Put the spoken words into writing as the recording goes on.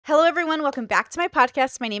Hello, everyone. Welcome back to my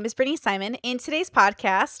podcast. My name is Brittany Simon. In today's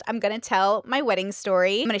podcast, I'm going to tell my wedding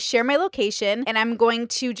story. I'm going to share my location, and I'm going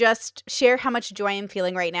to just share how much joy I'm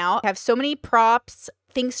feeling right now. I have so many props,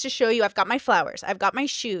 things to show you. I've got my flowers. I've got my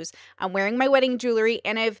shoes. I'm wearing my wedding jewelry,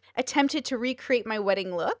 and I've attempted to recreate my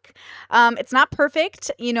wedding look. It's not perfect.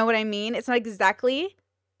 You know what I mean? It's not exactly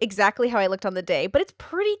how I looked on the day, but it's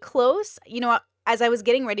pretty close. As I was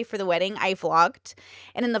getting ready for the wedding, I vlogged.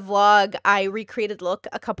 And in the vlog, I recreated the look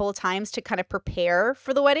a couple of times to kind of prepare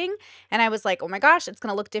for the wedding. And I was like, oh my gosh, it's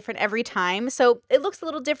going to look different every time. So it looks a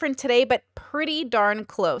little different today, but pretty darn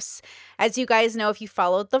close. As you guys know, if you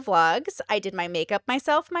followed the vlogs, I did my makeup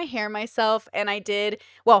myself, my hair myself, and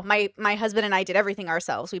my husband and I did everything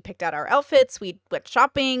ourselves. We picked out our outfits, we went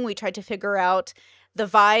shopping, we tried to figure out the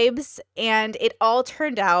vibes, and it all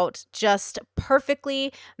turned out just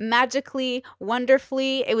perfectly, magically,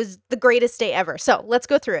 wonderfully. It was the greatest day ever. So let's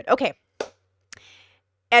go through it. Okay.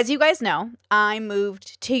 As you guys know, I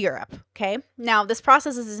moved to Europe, okay? Now, this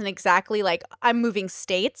process isn't exactly like I'm moving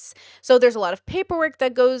states, so there's a lot of paperwork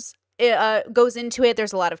that goes into it.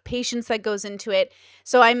 There's a lot of patience that goes into it.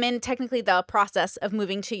 So I'm in technically the process of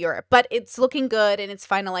moving to Europe, but it's looking good and it's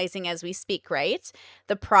finalizing as we speak, right?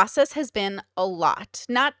 The process has been a lot,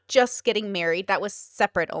 not just getting married. That was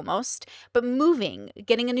separate almost, but moving,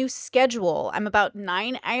 getting a new schedule. I'm about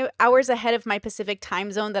 9 hours ahead of my Pacific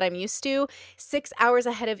time zone that I'm used to, 6 hours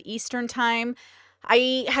ahead of Eastern time.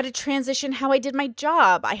 I had to transition how I did my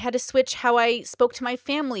job. I had to switch how I spoke to my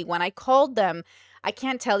family when I called them. I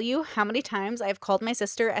can't tell you how many times I've called my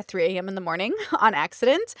sister at 3 a.m. in the morning on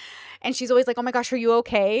accident. And she's always like, oh my gosh, are you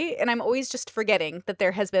okay? And I'm always just forgetting that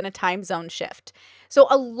there has been a time zone shift. So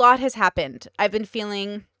a lot has happened. I've been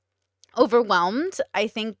feeling overwhelmed. I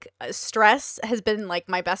think stress has been like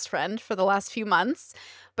my best friend for the last few months.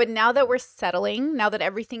 But now that we're settling, now that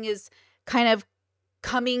everything is kind of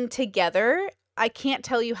coming together, I can't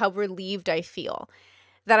tell you how relieved I feel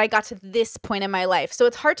that I got to this point in my life. So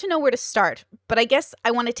it's hard to know where to start, but I guess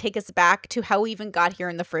I want to take us back to how we even got here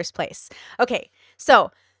in the first place. Okay,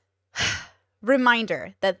 so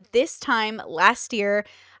reminder that this time last year,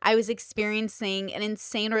 I was experiencing an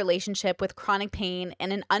insane relationship with chronic pain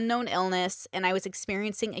and an unknown illness, and I was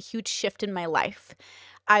experiencing a huge shift in my life.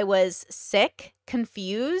 I was sick,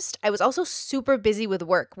 confused. I was also super busy with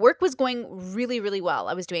work. Work was going really, really well.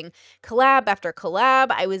 I was doing collab after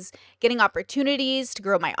collab. I was getting opportunities to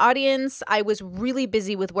grow my audience. I was really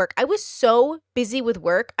busy with work. I was so busy with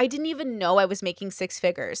work, I didn't even know I was making six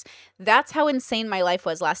figures. That's how insane my life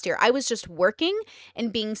was last year. I was just working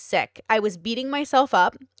and being sick. I was beating myself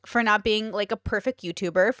up for not being like a perfect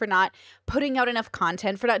YouTuber, for not putting out enough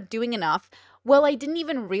content, for not doing enough. Well, I didn't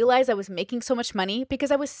even realize I was making so much money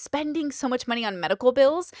because I was spending so much money on medical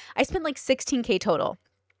bills. I spent like 16K total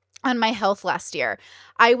on my health last year.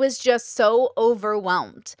 I was just so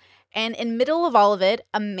overwhelmed. And in middle of all of it,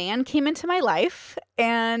 a man came into my life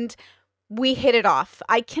and we hit it off.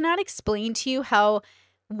 I cannot explain to you how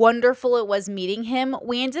wonderful it was meeting him.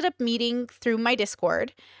 We ended up meeting through my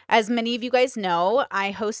Discord. As many of you guys know,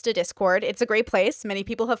 I host a Discord. It's a great place. Many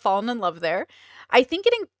people have fallen in love there. I think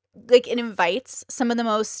it invites some of the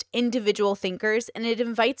most individual thinkers, and it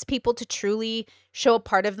invites people to truly show a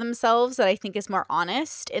part of themselves that I think is more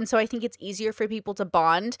honest. And so I think it's easier for people to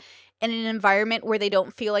bond in an environment where they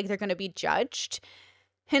don't feel like they're going to be judged.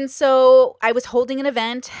 And so I was holding an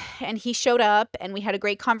event and he showed up and we had a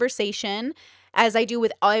great conversation, as I do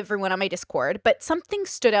with everyone on my Discord. But something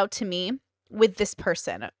stood out to me with this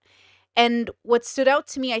person. And what stood out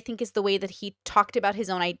to me, I think, is the way that he talked about his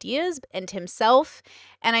own ideas and himself.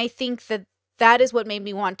 And I think that that is what made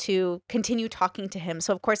me want to continue talking to him.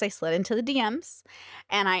 So, of course, I slid into the DMs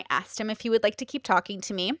and I asked him if he would like to keep talking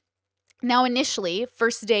to me. Now, initially,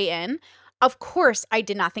 first day in, of course, I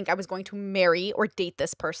did not think I was going to marry or date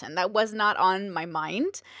this person. That was not on my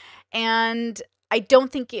mind. And I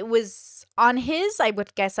don't think it was on his. I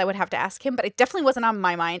would guess I would have to ask him, but it definitely wasn't on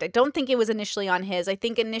my mind. I don't think it was initially on his. I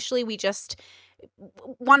think initially we just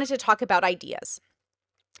wanted to talk about ideas.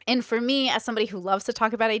 And for me, as somebody who loves to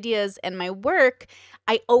talk about ideas and my work,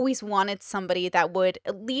 I always wanted somebody that would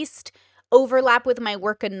at least overlap with my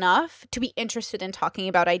work enough to be interested in talking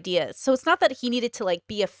about ideas. So it's not that he needed to like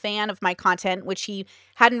be a fan of my content, which he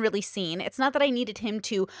hadn't really seen. It's not that I needed him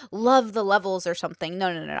to love the levels or something.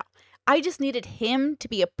 No. I just needed him to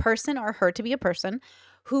be a person, or her to be a person,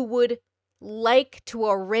 who would like to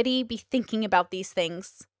already be thinking about these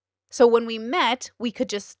things. So when we met, we could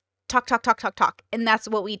just talk. And that's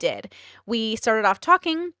what we did. We started off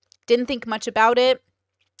talking, didn't think much about it.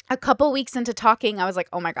 A couple weeks into talking, I was like,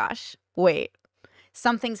 oh my gosh, wait,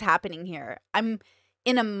 something's happening here. I'm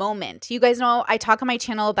in a moment. You guys know I talk on my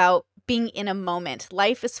channel about being in a moment.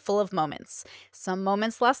 Life is full of moments. Some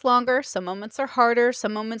moments last longer, some moments are harder,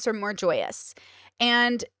 some moments are more joyous.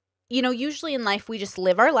 And usually in life we just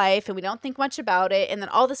live our life and we don't think much about it, and then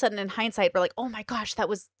all of a sudden in hindsight we're like, "Oh my gosh, that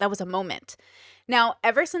was a moment." Now,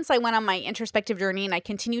 ever since I went on my introspective journey and I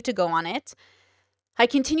continue to go on it, I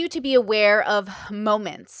continue to be aware of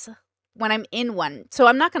moments when I'm in one. So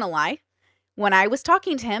I'm not going to lie. When I was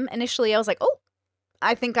talking to him initially, I was like, "Oh,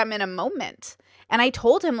 I think I'm in a moment." And I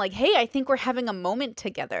told him like, "Hey, I think we're having a moment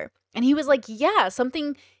together." And he was like, "Yeah,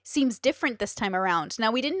 something seems different this time around." Now,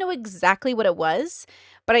 we didn't know exactly what it was,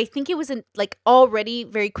 but I think it was already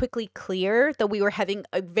very quickly clear that we were having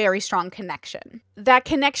a very strong connection. That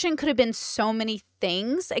connection could have been so many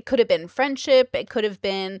things. It could have been friendship. It could have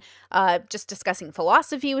been just discussing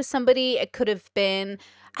philosophy with somebody. It could have been,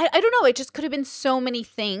 I don't know, it just could have been so many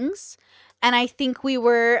things. And I think we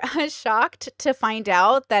were shocked to find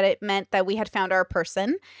out that it meant that we had found our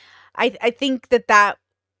person. I think that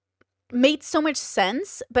made so much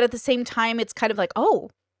sense, but at the same time, it's kind of like,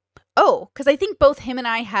 because I think both him and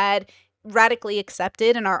I had radically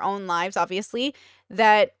accepted in our own lives, obviously,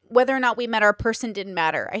 that whether or not we met our person didn't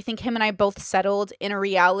matter. I think him and I both settled in a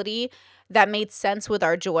reality that made sense with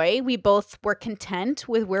our joy. We both were content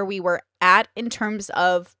with where we were at in terms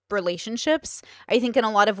of relationships. I think in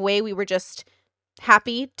a lot of way we were just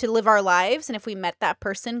happy to live our lives, and if we met that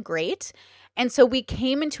person, great. And so we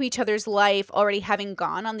came into each other's life already having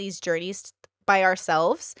gone on these journeys by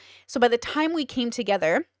ourselves. So by the time we came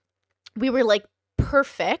together, we were like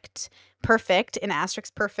perfect in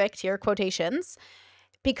asterisk perfect here, quotations,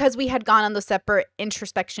 because we had gone on those separate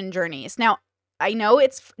introspection journeys. Now, I know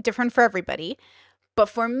it's different for everybody, but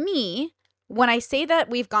for me, when I say that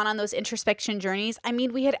we've gone on those introspection journeys, I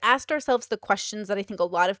mean, we had asked ourselves the questions that I think a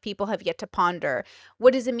lot of people have yet to ponder.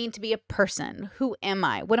 What does it mean to be a person? Who am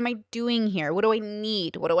I? What am I doing here? What do I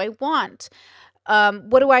need? What do I want?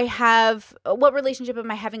 What do I have? What relationship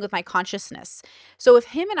am I having with my consciousness? So if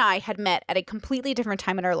him and I had met at a completely different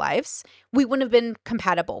time in our lives, we wouldn't have been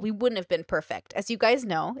compatible. We wouldn't have been perfect. As you guys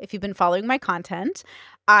know, if you've been following my content,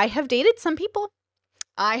 I have dated some people.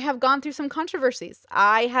 I have gone through some controversies.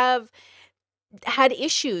 I have had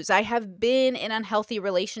issues. I have been in unhealthy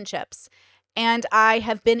relationships, and I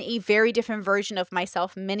have been a very different version of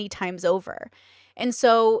myself many times over. And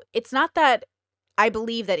so it's not that I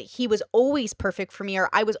believe that he was always perfect for me or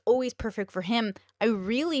I was always perfect for him. I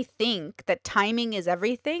really think that timing is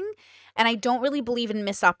everything, and I don't really believe in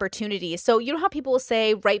missed opportunities. So you know how people will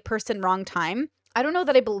say right person, wrong time? I don't know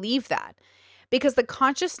that I believe that, because the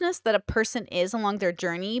consciousness that a person is along their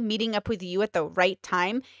journey, meeting up with you at the right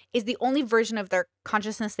time, is the only version of their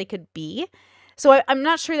consciousness they could be. So I'm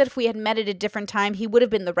not sure that if we had met at a different time, he would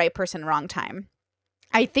have been the right person, wrong time.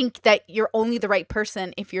 I think that you're only the right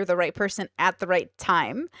person if you're the right person at the right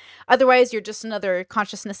time. Otherwise, you're just another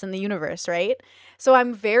consciousness in the universe, right? So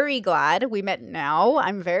I'm very glad we met now.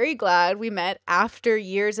 I'm very glad we met after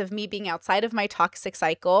years of me being outside of my toxic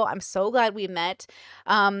cycle. I'm so glad we met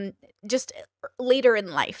just later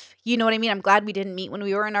in life. You know what I mean? I'm glad we didn't meet when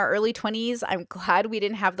we were in our early 20s. I'm glad we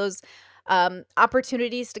didn't have those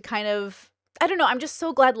opportunities to kind of, I don't know, I'm just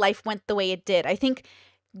so glad life went the way it did. I think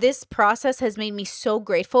this process has made me so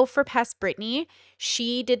grateful for past Brittany.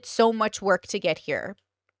 She did so much work to get here.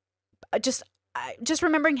 Just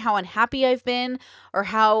remembering how unhappy I've been, or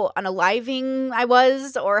how unaliving I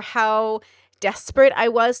was, or how desperate I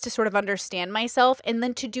was to sort of understand myself, and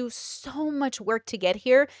then to do so much work to get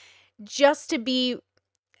here, just to be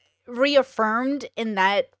reaffirmed in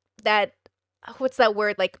that what's that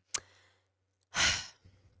word, like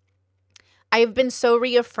I've been so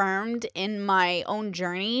reaffirmed in my own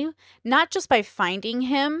journey, not just by finding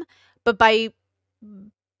him, but by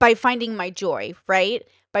finding my joy, right?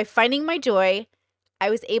 By finding my joy, I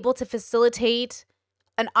was able to facilitate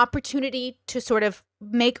an opportunity to sort of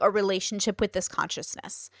make a relationship with this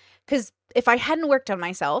consciousness. Because if I hadn't worked on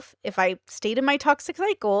myself, if I stayed in my toxic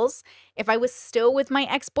cycles, if I was still with my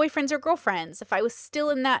ex-boyfriends or girlfriends, if I was still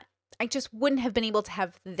in that, I just wouldn't have been able to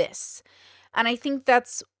have this. And I think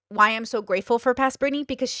that's why I'm so grateful for past Brittany,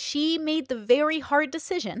 because she made the very hard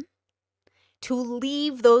decision to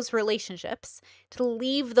leave those relationships, to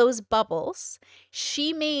leave those bubbles.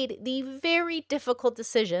 She made the very difficult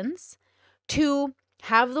decisions to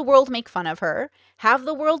have the world make fun of her, have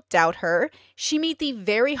the world doubt her. She made the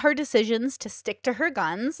very hard decisions to stick to her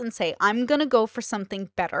guns and say, I'm going to go for something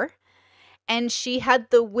better. And she had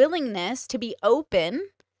the willingness to be open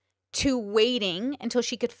to waiting until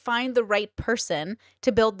she could find the right person to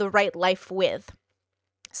build the right life with.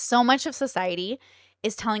 So much of society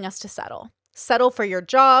is telling us to settle. Settle for your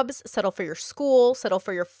jobs, settle for your school, settle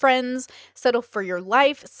for your friends, settle for your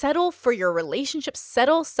life, settle for your relationships,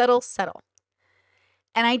 settle, settle, settle.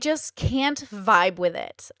 And I just can't vibe with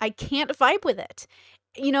it. I can't vibe with it.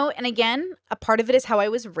 And again, a part of it is how I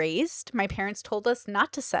was raised. My parents told us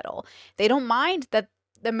not to settle. They don't mind that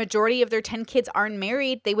the majority of their 10 kids aren't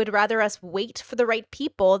married. They would rather us wait for the right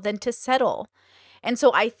people than to settle. And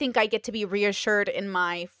so I think I get to be reassured in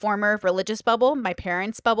my former religious bubble, my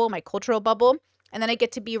parents' bubble, my cultural bubble. And then I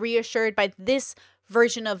get to be reassured by this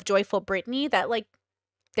version of joyful Brittany that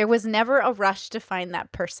there was never a rush to find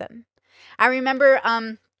that person. I remember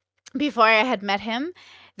before I had met him,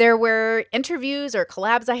 there were interviews or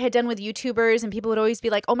collabs I had done with YouTubers, and people would always be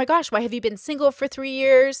like, oh my gosh, why have you been single for 3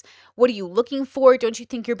 years? What are you looking for? Don't you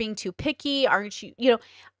think you're being too picky? Aren't you,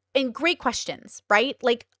 and great questions, right?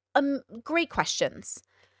 Great questions.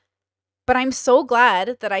 But I'm so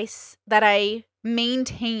glad that I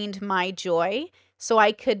maintained my joy so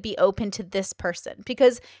I could be open to this person,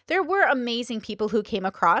 because there were amazing people who came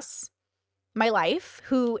across my life,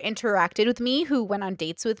 who interacted with me, who went on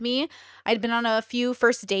dates with me. I'd been on a few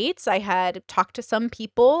first dates. I had talked to some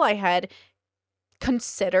people. I had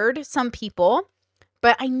considered some people,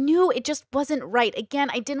 but I knew it just wasn't right. Again,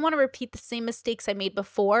 I didn't want to repeat the same mistakes I made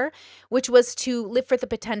before, which was to live for the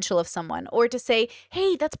potential of someone or to say,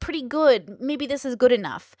 hey, that's pretty good. Maybe this is good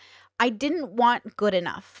enough. I didn't want good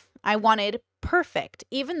enough. I wanted perfect,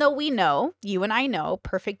 even though we know, you and I know,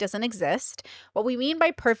 perfect doesn't exist. What we mean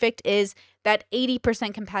by perfect is that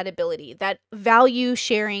 80% compatibility, that value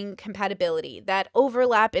sharing compatibility, that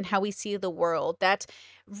overlap in how we see the world, that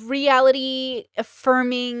reality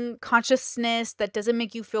affirming consciousness that doesn't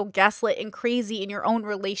make you feel gaslit and crazy in your own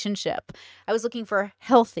relationship. I was looking for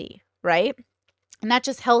healthy, right? Not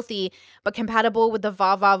just healthy, but compatible with the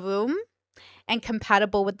va-va-voom and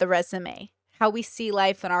compatible with the resume. How we see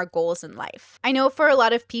life and our goals in life. I know for a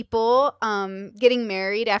lot of people, getting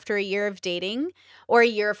married after a year of dating or a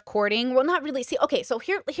year of courting, well, not really. See, okay, so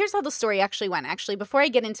here's how the story actually went. Actually, before I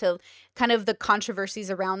get into kind of the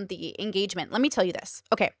controversies around the engagement, let me tell you this.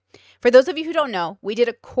 Okay, for those of you who don't know, we did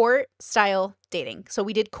a court-style dating. So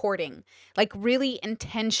we did courting, like really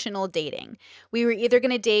intentional dating. We were either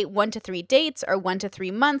going to date 1 to 3 dates or 1 to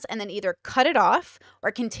 3 months and then either cut it off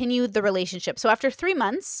or continue the relationship. So after 3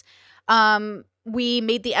 months, we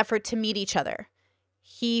made the effort to meet each other.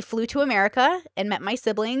 He flew to America and met my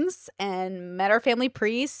siblings and met our family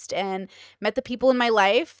priest and met the people in my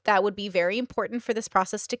life that would be very important for this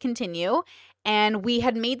process to continue. And we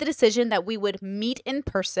had made the decision that we would meet in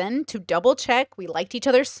person to double check. We liked each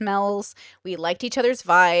other's smells. We liked each other's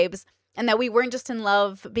vibes. And that we weren't just in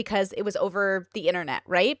love because it was over the internet,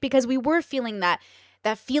 right? Because we were feeling that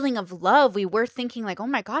feeling of love. We were thinking like, oh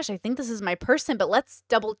my gosh, I think this is my person, but let's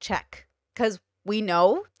double check, because we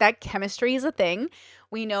know that chemistry is a thing.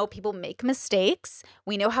 We know people make mistakes.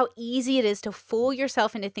 We know how easy it is to fool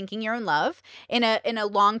yourself into thinking you're in love in a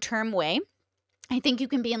long-term way. I think you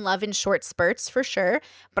can be in love in short spurts for sure,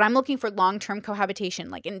 but I'm looking for long-term cohabitation,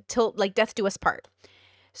 like until death do us part.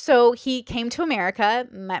 So he came to America,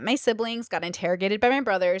 met my siblings, got interrogated by my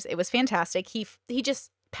brothers. It was fantastic. He just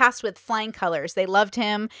passed with flying colors. They loved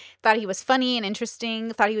him, thought he was funny and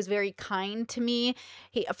interesting, thought he was very kind to me.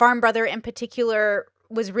 A farm brother in particular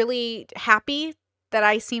was really happy that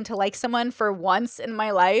I seemed to like someone for once in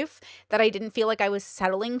my life that I didn't feel like I was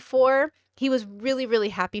settling for. He was really, really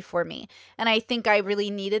happy for me. And I think I really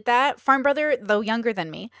needed that. Farm brother, though younger than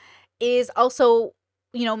me, is also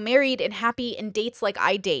married and happy and dates like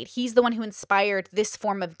I date. He's the one who inspired this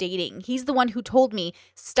form of dating. He's the one who told me,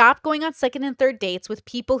 stop going on second and third dates with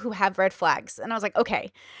people who have red flags. And I was like,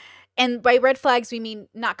 okay. And by red flags, we mean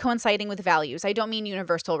not coinciding with values. I don't mean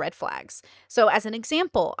universal red flags. So as an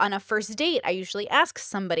example, on a first date, I usually ask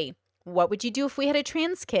somebody, what would you do if we had a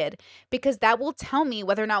trans kid? Because that will tell me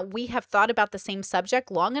whether or not we have thought about the same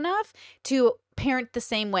subject long enough to parent the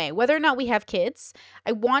same way. Whether or not we have kids,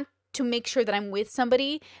 I want to make sure that I'm with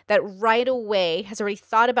somebody that right away has already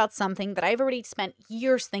thought about something that I've already spent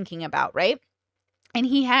years thinking about, right? And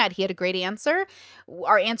he had a great answer.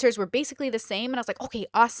 Our answers were basically the same. And I was like, okay,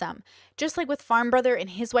 awesome. Just like with Farm Brother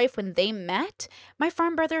and his wife, when they met, my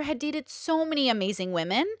Farm Brother had dated so many amazing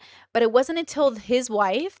women, but it wasn't until his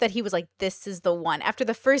wife that he was like, this is the one. After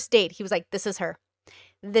the first date, he was like, this is her.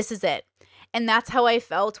 This is it. And that's how I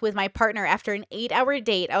felt with my partner after an 8-hour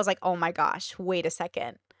date. I was like, oh my gosh, wait a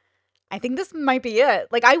second. I think this might be it.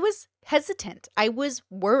 Like, I was hesitant. I was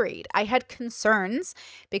worried. I had concerns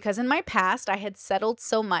because in my past I had settled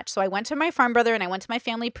so much. So I went to my farm brother and I went to my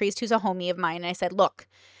family priest, who's a homie of mine. And I said, look,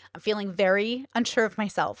 I'm feeling very unsure of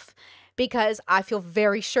myself because I feel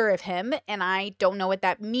very sure of him, and I don't know what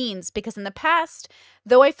that means, because in the past,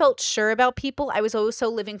 though I felt sure about people, I was also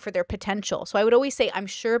living for their potential. So I would always say, I'm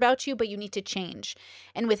sure about you, but you need to change.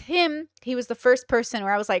 And with him, he was the first person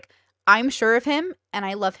where I was like, I'm sure of him and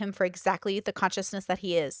I love him for exactly the consciousness that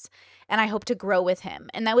he is. And I hope to grow with him.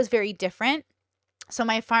 And that was very different. So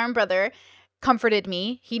my farm brother comforted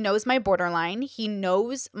me. He knows my borderline. He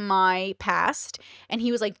knows my past. And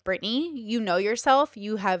he was like, Brittany, you know yourself.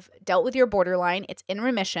 You have dealt with your borderline. It's in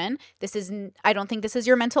remission. I don't think this is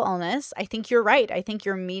your mental illness. I think you're right. I think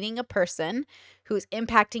you're meeting a person who's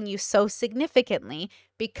impacting you so significantly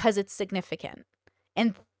because it's significant.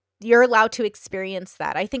 And you're allowed to experience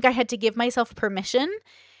that. I think I had to give myself permission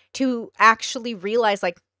to actually realize,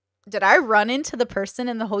 like, did I run into the person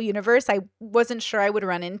in the whole universe I wasn't sure I would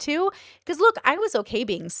run into? Because look, I was okay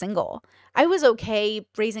being single. I was okay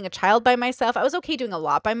raising a child by myself. I was okay doing a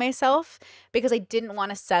lot by myself because I didn't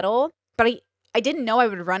want to settle. But I didn't know I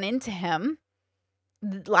would run into him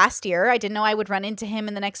last year. I didn't know I would run into him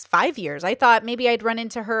in the next 5 years. I thought maybe I'd run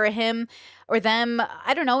into her or him or them,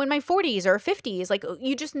 I don't know, in my 40s or 50s. Like,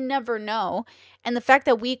 you just never know. And the fact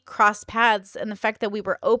that we crossed paths and the fact that we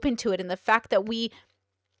were open to it and the fact that we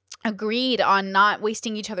agreed on not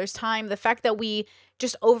wasting each other's time, the fact that we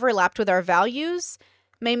just overlapped with our values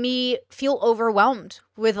made me feel overwhelmed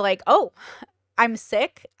with, like, oh, I'm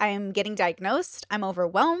sick. I'm getting diagnosed. I'm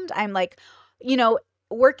overwhelmed. I'm like,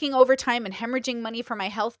 working overtime and hemorrhaging money for my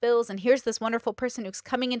health bills. And here's this wonderful person who's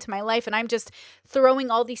coming into my life. And I'm just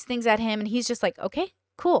throwing all these things at him. And he's just like, okay,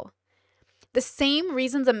 cool. The same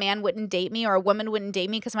reasons a man wouldn't date me or a woman wouldn't date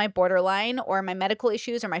me because of my borderline or my medical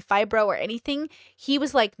issues or my fibro or anything, he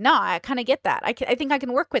was like, nah, I kind of get that. I think I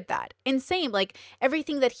can work with that. And same, like,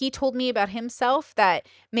 everything that he told me about himself that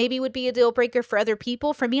maybe would be a deal breaker for other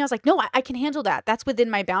people, for me, I was like, no, I can handle that. That's within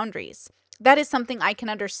my boundaries. That is something I can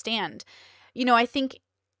understand. I think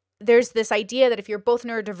there's this idea that if you're both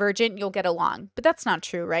neurodivergent, you'll get along. But that's not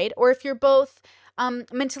true, right? Or if you're both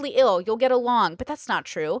mentally ill, you'll get along. But that's not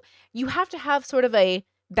true. You have to have sort of a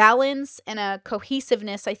balance and a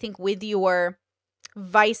cohesiveness, I think, with your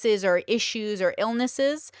vices or issues or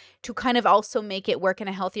illnesses to kind of also make it work in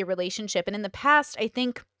a healthy relationship. And in the past, I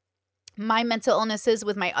think my mental illnesses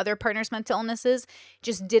with my other partner's mental illnesses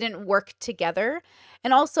just didn't work together.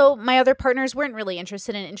 And also, my other partners weren't really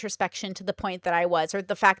interested in introspection to the point that I was, or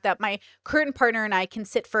the fact that my current partner and I can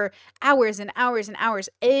sit for hours and hours and hours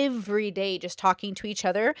every day just talking to each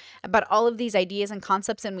other about all of these ideas and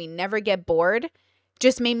concepts, and we never get bored,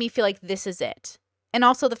 just made me feel like this is it. And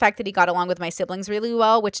also the fact that he got along with my siblings really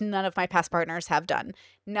well, which none of my past partners have done.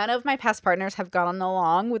 None of my past partners have gotten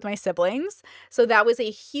along with my siblings. So that was a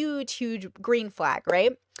huge, huge green flag,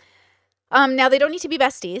 right? Now, they don't need to be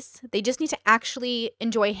besties. They just need to actually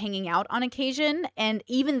enjoy hanging out on occasion. And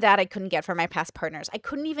even that I couldn't get from my past partners. I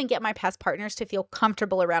couldn't even get my past partners to feel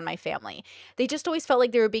comfortable around my family. They just always felt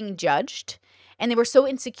like they were being judged. And they were so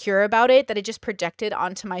insecure about it that it just projected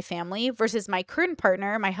onto my family versus my current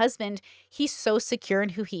partner, my husband. He's so secure in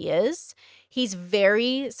who he is. He's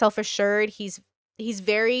very self-assured. He's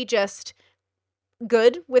very just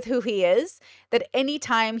good with who he is, that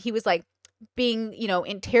anytime he was like being,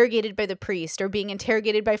 interrogated by the priest or being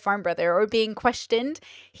interrogated by farm brother or being questioned,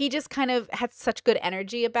 he just kind of had such good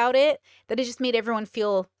energy about it that it just made everyone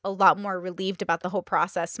feel a lot more relieved about the whole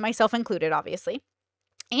process, myself included, obviously.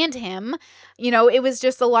 And him, it was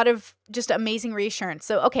just a lot of just amazing reassurance.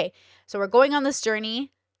 So, okay, so we're going on this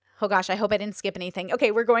journey. Oh gosh, I hope I didn't skip anything.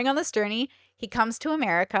 Okay, we're going on this journey. He comes to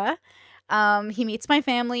America. He meets my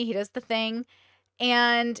family. He does the thing.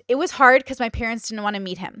 And it was hard because my parents didn't want to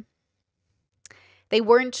meet him. They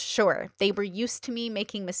weren't sure. They were used to me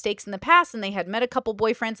making mistakes in the past, and they had met a couple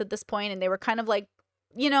boyfriends at this point, and they were kind of like,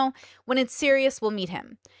 when it's serious, we'll meet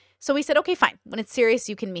him. So we said, okay, fine. When it's serious,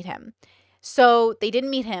 you can meet him. So they didn't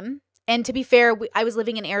meet him. And to be fair, I was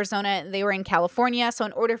living in Arizona and they were in California. So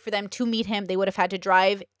in order for them to meet him, they would have had to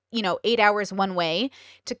drive, 8 hours one way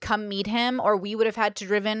to come meet him, or we would have had to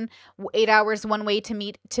driven 8 hours one way to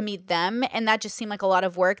meet them. And that just seemed like a lot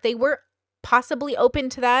of work. They were possibly open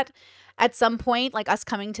to that at some point, like us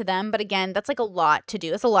coming to them. But again, that's like a lot to do.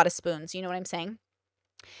 That's a lot of spoons. You know what I'm saying?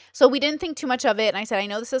 So we didn't think too much of it. And I said, I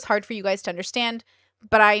know this is hard for you guys to understand,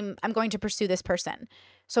 but I'm going to pursue this person.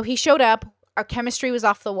 So he showed up. Our chemistry was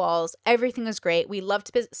off the walls. Everything was great. We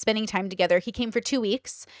loved spending time together. He came for 2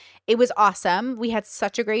 weeks. It was awesome. We had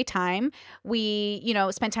such a great time. We,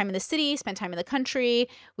 spent time in the city, spent time in the country.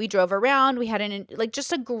 We drove around. We had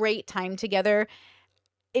just a great time together.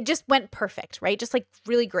 It just went perfect, right? Just like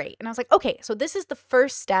really great. And I was like, okay, so this is the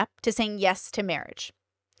first step to saying yes to marriage.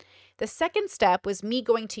 The second step was me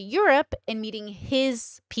going to Europe and meeting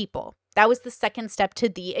his people. That was the second step to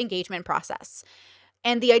the engagement process.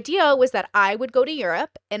 And the idea was that I would go to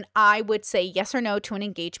Europe and I would say yes or no to an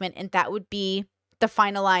engagement, and that would be the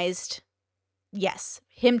finalized yes.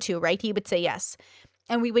 Him too, right? He would say yes.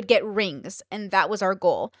 And we would get rings, and that was our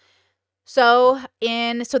goal. So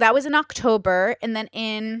that was in October, and then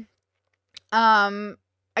in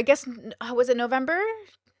I guess was it November?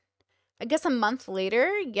 I guess a month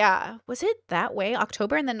later. Yeah. Was it that way?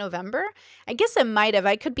 October and then November? I guess it might have.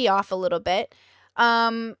 I could be off a little bit.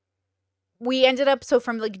 We ended up, so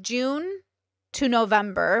from like June to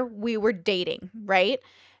November, we were dating, right?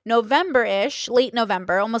 November-ish, late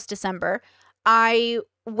November, almost December, I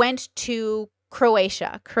went to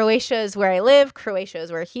Croatia. Croatia is where I live. Croatia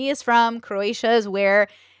is where he is from. Croatia is where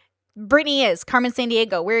Brittany is. Carmen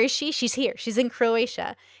Sandiego. Where is she? She's here. She's in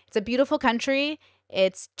Croatia. It's a beautiful country.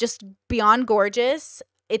 It's just beyond gorgeous.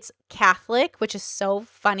 It's Catholic, which is so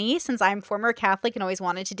funny since I'm former Catholic and always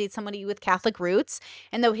wanted to date somebody with Catholic roots.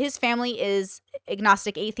 And though his family is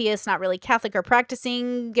agnostic atheist, not really Catholic or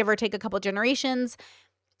practicing, give or take a couple generations,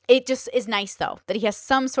 it just is nice, though, that he has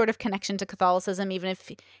some sort of connection to Catholicism, even if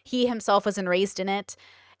he himself wasn't raised in it.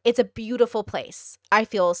 It's a beautiful place. I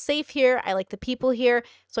feel safe here. I like the people here.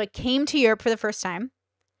 So I came to Europe for the first time.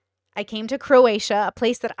 I came to Croatia, a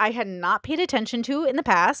place that I had not paid attention to in the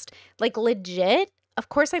past, like legit. Of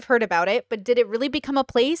course, I've heard about it, but did it really become a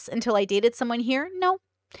place until I dated someone here? No.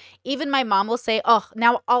 Even my mom will say, oh,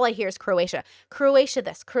 now all I hear is Croatia. Croatia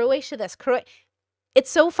this, Croatia this, Croatia. It's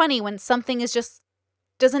so funny when something is just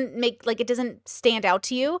doesn't make, like, it doesn't stand out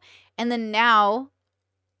to you. And then now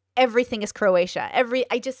everything is Croatia.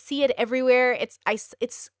 I just see it everywhere.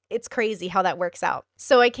 It's crazy how that works out.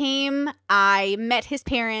 So I came, I met his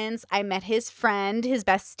parents, I met his friend, his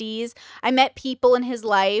besties. I met people in his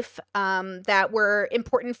life that were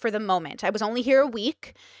important for the moment. I was only here a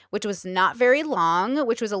week, which was not very long,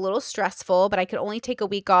 which was a little stressful, but I could only take a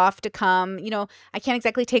week off to come. You know, I can't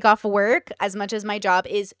exactly take off work as much as my job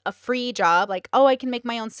is a free job. Like, oh, I can make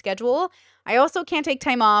my own schedule. I also can't take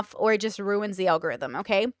time off or it just ruins the algorithm,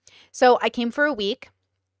 okay? So I came for a week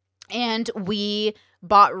and we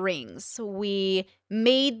bought rings. We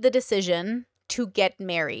made the decision to get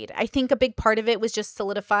married. I think a big part of it was just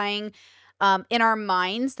solidifying in our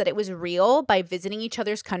minds that it was real by visiting each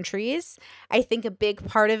other's countries. I think a big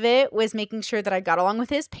part of it was making sure that I got along with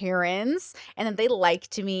his parents and that they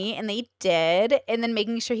liked me, and they did, and then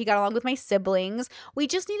making sure he got along with my siblings. We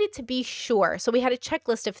just needed to be sure. So we had a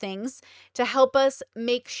checklist of things to help us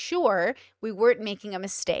make sure we weren't making a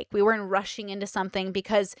mistake. We weren't rushing into something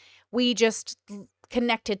because we just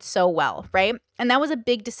connected so well, right? And that was a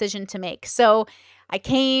big decision to make. So I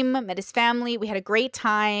came, met his family, we had a great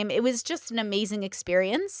time. It was just an amazing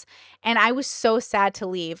experience, and I was so sad to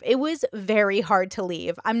leave. It was very hard to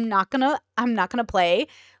leave. I'm not gonna play.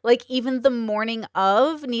 Like, even the morning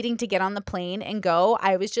of needing to get on the plane and go,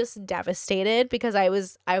 I was just devastated because I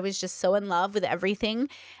was just so in love with everything.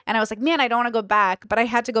 And I was like, man, I don't want to go back, but I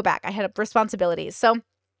had to go back. I had responsibilities. So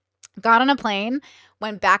got on a plane,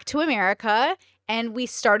 went back to America, and we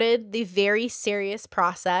started the very serious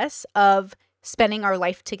process of spending our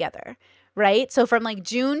life together, right? So from like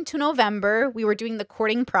June to November, we were doing the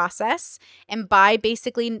courting process. And by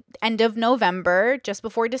basically end of November, just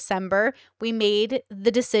before December, we made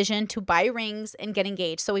the decision to buy rings and get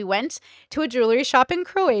engaged. So we went to a jewelry shop in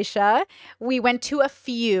Croatia. We went to a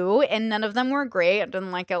few and none of them were great. I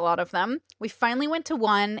didn't like a lot of them. We finally went to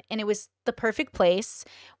one and it was the perfect place.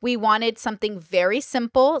 We wanted something very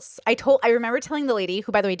simple. I remember telling the lady,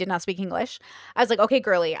 who by the way did not speak English, I was like, okay,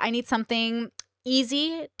 girly, I need something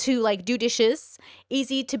easy to like do dishes,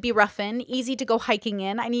 easy to be rough in, easy to go hiking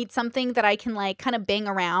in. I need something that I can like kind of bang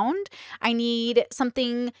around. I need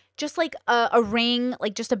something just like a ring,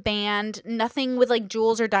 like just a band, nothing with like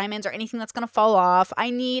jewels or diamonds or anything that's going to fall off. I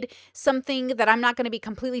need something that I'm not going to be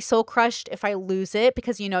completely soul crushed if I lose it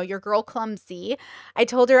because, you know, your girl clumsy. I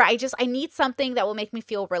told her I need something that will make me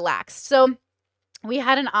feel relaxed. So we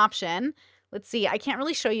had an option. Let's see, I can't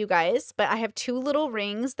really show you guys, but I have two little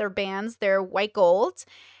rings. They're bands, they're white gold.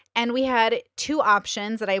 And we had two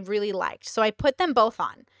options that I really liked. So I put them both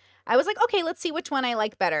on. I was like, okay, let's see which one I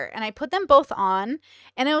like better. And I put them both on.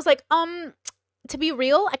 And I was like, to be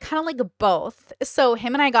real, I kind of like both. So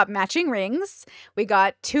him and I got matching rings. We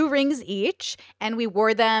got two rings each, and we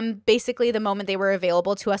wore them basically the moment they were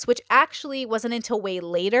available to us, which actually wasn't until way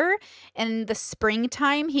later. In the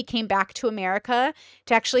springtime, he came back to America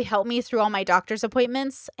to actually help me through all my doctor's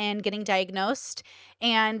appointments and getting diagnosed.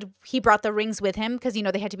 And he brought the rings with him because, you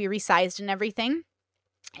know, they had to be resized and everything.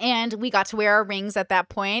 And we got to wear our rings at that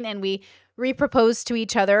point, and we proposed to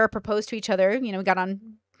each other. You know, we got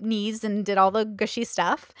on knees and did all the gushy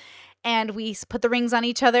stuff. and we put the rings on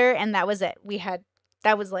each other, and that was it.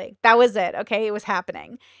 That was it. Okay. It was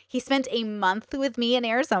happening. He spent a month with me in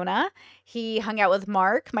Arizona. He hung out with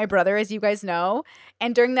Mark, my brother, as you guys know.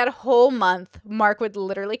 And during that whole month, Mark would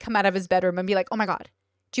literally come out of his bedroom and be like, oh my God,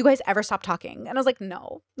 do you guys ever stop talking? And I was like,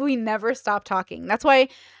 no, we never stop talking. That's why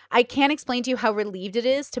I can't explain to you how relieved it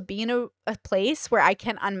is to be in a place where I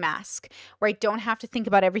can unmask, where I don't have to think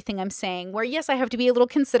about everything I'm saying, where yes, I have to be a little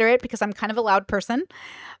considerate because I'm kind of a loud person.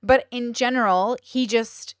 But in general,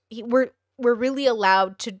 we're really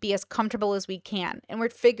allowed to be as comfortable as we can, and we're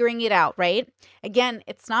figuring it out, right? Again,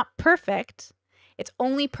 it's not perfect. It's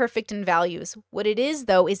only perfect in values. What it is,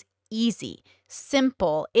 though, is easy,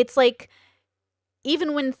 simple. It's like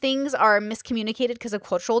even when things are miscommunicated because of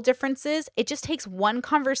cultural differences, it just takes one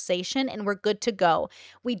conversation and we're good to go.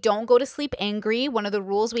 We don't go to sleep angry. One of the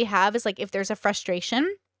rules we have is like if there's a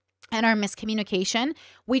frustration and our miscommunication,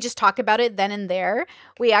 we just talk about it then and there.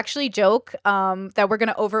 We actually joke that we're going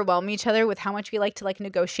to overwhelm each other with how much we like to like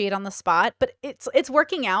negotiate on the spot, but it's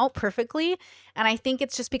working out perfectly. And I think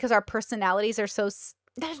it's just because our personalities are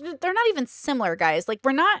they're not even similar, guys. Like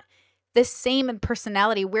we're not the same in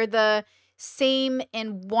personality. We're the same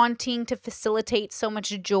in wanting to facilitate so much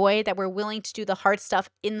joy that we're willing to do the hard stuff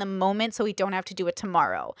in the moment so we don't have to do it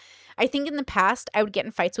tomorrow. I think in the past, I would get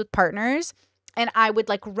in fights with partners and I would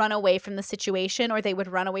like run away from the situation, or they would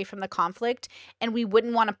run away from the conflict, and we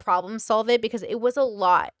wouldn't want to problem solve it because it was a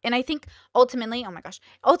lot. And I think ultimately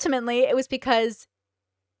it was because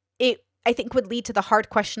I think would lead to the hard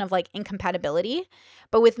question of like incompatibility.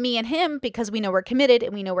 But with me and him, because we know we're committed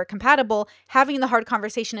and we know we're compatible, having the hard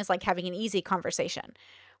conversation is like having an easy conversation.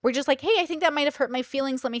 We're just like, hey, I think that might have hurt my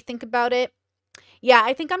feelings. Let me think about it. Yeah,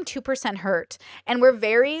 I think I'm 2% hurt. And we're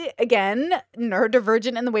very, again,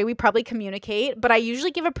 neurodivergent in the way we probably communicate, but I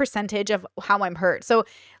usually give a percentage of how I'm hurt. So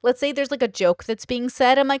let's say there's like a joke that's being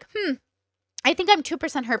said. I'm like, I think I'm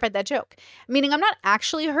 2% hurt by that joke. Meaning I'm not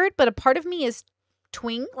actually hurt, but a part of me is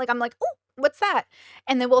like I'm like, oh, what's that?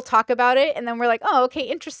 And then we'll talk about it, and then we're like, oh, okay,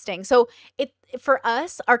 interesting. So for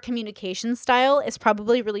us, our communication style is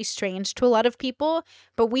probably really strange to a lot of people,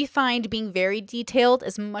 but we find being very detailed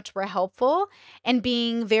is much more helpful, and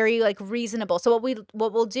being very like reasonable. So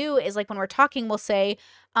what we'll do is like when we're talking, we'll say,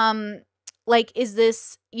 like, is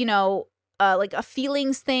this, like a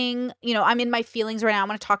feelings thing? I'm in my feelings right now. I'm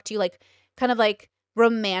going to talk to you like kind of like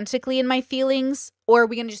romantically in my feelings, or are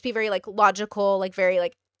we going to just be very like logical, like very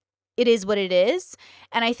like it is what it is?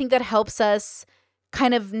 And I think that helps us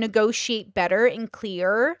kind of negotiate better and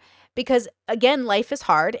clearer, because again, life is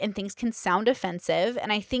hard and things can sound offensive.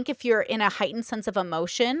 And I think if you're in a heightened sense of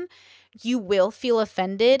emotion, you will feel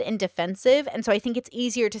offended and defensive. And so I think it's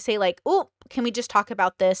easier to say like, oh, can we just talk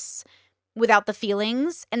about this without the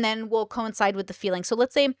feelings? And then we'll coincide with the feelings. So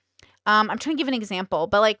let's say, I'm trying to give an example,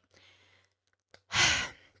 but like,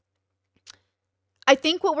 I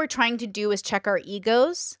think what we're trying to do is check our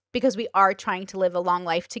egos, because we are trying to live a long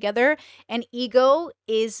life together. And ego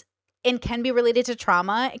is and can be related to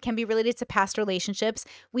trauma. It can be related to past relationships.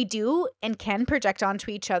 We do and can project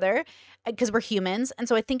onto each other because we're humans. And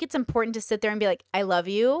so I think it's important to sit there and be like, I love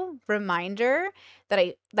you. Reminder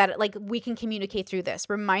that like we can communicate through this.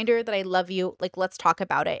 Reminder that I love you. Like, let's talk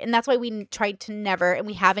about it. And that's why we tried to never, and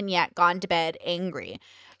we haven't yet gone to bed angry,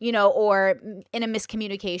 or in a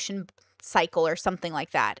miscommunication cycle or something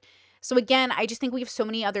like that. So again, I just think we have so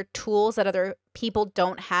many other tools that other people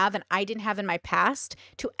don't have, and I didn't have in my past,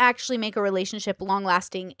 to actually make a relationship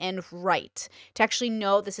long-lasting and right, to actually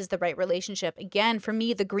know this is the right relationship. Again, for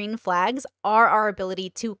me, the green flags are our ability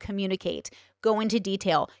to communicate, go into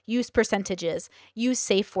detail, use percentages, use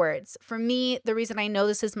safe words. For me, the reason I know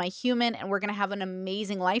this is my human and we're going to have an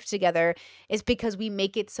amazing life together is because we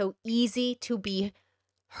make it so easy to be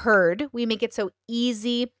heard. We make it so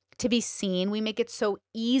easy to be seen. We make it so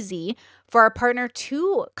easy for our partner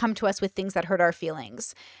to come to us with things that hurt our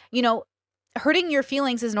feelings. Hurting your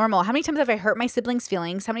feelings is normal. How many times have I hurt my siblings'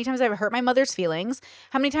 feelings? How many times have I hurt my mother's feelings?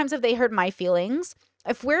 How many times have they hurt my feelings?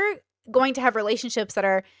 If we're going to have relationships that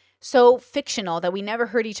are so fictional that we never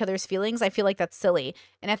hurt each other's feelings, I feel like that's silly.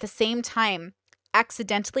 And at the same time,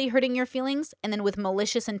 accidentally hurting your feelings and then with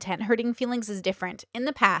malicious intent hurting feelings is different. In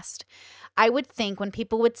the past, I would think when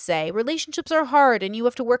people would say relationships are hard and you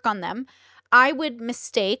have to work on them, I would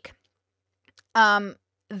mistake that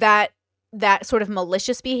sort of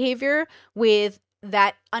malicious behavior with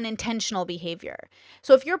that unintentional behavior.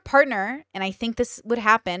 So if your partner, and I think this would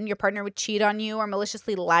happen, your partner would cheat on you or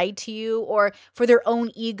maliciously lie to you or for their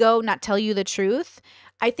own ego not tell you the truth,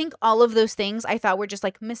 I think all of those things I thought were just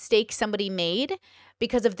like mistakes somebody made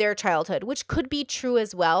because of their childhood, which could be true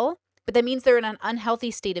as well. But that means they're in an unhealthy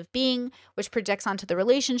state of being, which projects onto the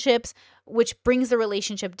relationships, which brings the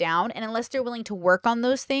relationship down. And unless they're willing to work on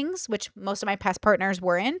those things, which most of my past partners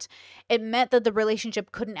weren't, it meant that the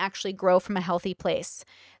relationship couldn't actually grow from a healthy place.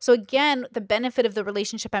 So again, the benefit of the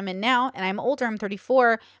relationship I'm in now, and I'm older, I'm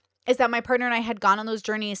 34, is that my partner and I had gone on those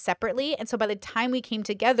journeys separately. And so by the time we came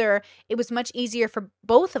together, it was much easier for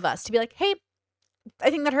both of us to be like, hey, I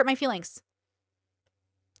think that hurt my feelings.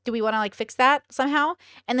 Do we want to like fix that somehow?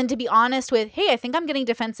 And then to be honest with, hey, I think I'm getting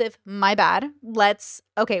defensive. My bad. Let's,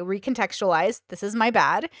 recontextualize. This is my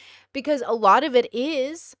bad. Because a lot of it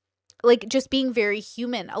is like just being very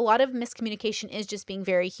human. A lot of miscommunication is just being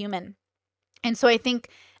very human. And so I think,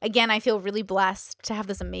 again, I feel really blessed to have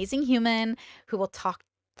this amazing human who will talk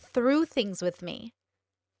through things with me.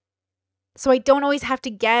 So I don't always have to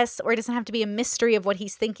guess, or it doesn't have to be a mystery of what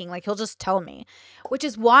he's thinking. Like, he'll just tell me, which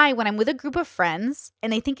is why when I'm with a group of friends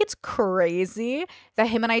and they think it's crazy that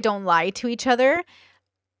him and I don't lie to each other,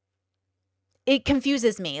 it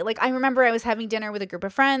confuses me. Like, I remember I was having dinner with a group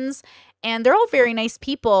of friends and they're all very nice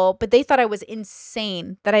people, but they thought I was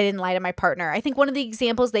insane that I didn't lie to my partner. I think one of the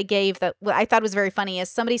examples they gave that I thought was very funny is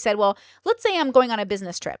somebody said, well, let's say I'm going on a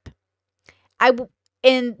business trip.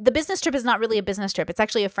 And the business trip is not really a business trip. It's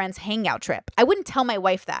actually a friend's hangout trip. I wouldn't tell my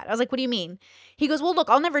wife that. I was like, what do you mean? He goes, well, look,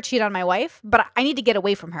 I'll never cheat on my wife, but I need to get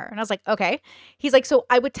away from her. And I was like, okay. He's like, so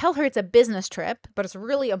I would tell her it's a business trip, but it's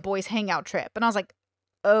really a boys hangout trip. And I was like,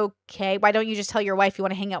 okay, why don't you just tell your wife you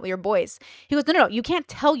want to hang out with your boys? He goes, no, you can't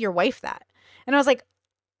tell your wife that. And I was like,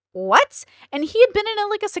 what? And he had been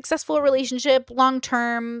in a successful relationship,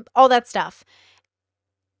 long-term, all that stuff.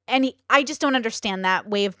 And I just don't understand that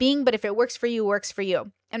way of being, but if it works for you, it works for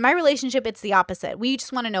you. In my relationship, it's the opposite. We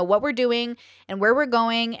just want to know what we're doing and where we're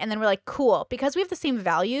going, and then we're like, cool. Because we have the same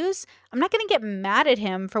values, I'm not going to get mad at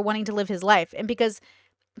him for wanting to live his life. And because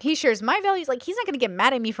he shares my values, like, he's not going to get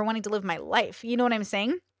mad at me for wanting to live my life. You know what I'm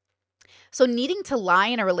saying? So needing to lie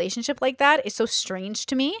in a relationship like that is so strange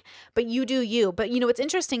to me, but you do you. But what's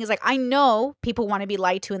interesting is like, I know people want to be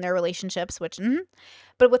lied to in their relationships,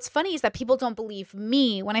 but what's funny is that people don't believe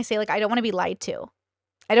me when I say like, I don't want to be lied to.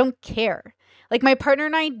 I don't care. Like my partner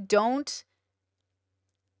and I don't,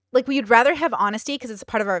 like we'd rather have honesty because it's a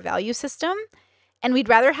part of our value system. And we'd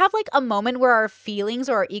rather have like a moment where our feelings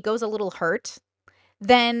or our ego's a little hurt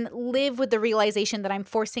than live with the realization that I'm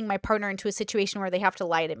forcing my partner into a situation where they have to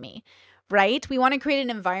lie to me, right? We want to create an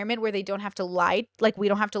environment where they don't have to lie, like we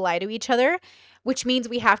don't have to lie to each other, which means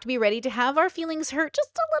we have to be ready to have our feelings hurt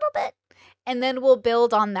just a little bit. And then we'll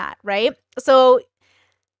build on that, right? So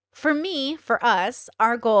for us,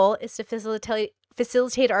 our goal is to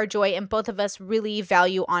facilitate our joy, and both of us really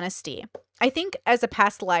value honesty. I think as a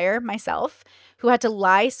past liar myself, who had to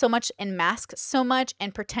lie so much and mask so much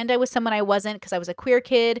and pretend I was someone I wasn't because I was a queer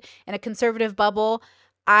kid in a conservative bubble,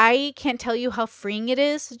 I can't tell you how freeing it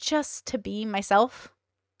is just to be myself.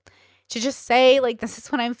 To just say, like, this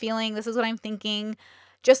is what I'm feeling, this is what I'm thinking,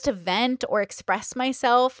 just to vent or express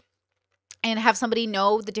myself and have somebody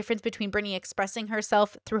know the difference between Brittany expressing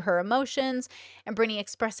herself through her emotions and Brittany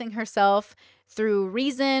expressing herself through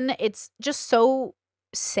reason. It's just so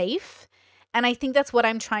safe. And I think that's what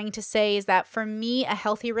I'm trying to say is that for me, a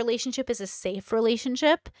healthy relationship is a safe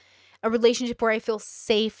relationship, a relationship where I feel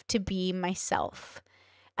safe to be myself.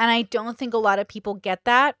 And I don't think a lot of people get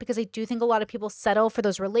that, because I do think a lot of people settle for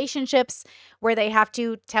those relationships where they have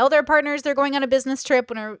to tell their partners they're going on a business trip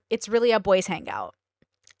when it's really a boys hangout.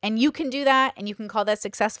 And you can do that and you can call that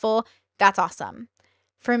successful. That's awesome.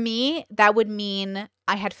 For me, that would mean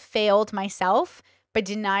I had failed myself by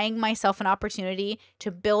denying myself an opportunity to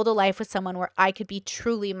build a life with someone where I could be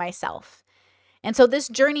truly myself. And so this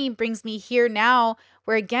journey brings me here now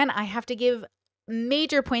where, again, I have to give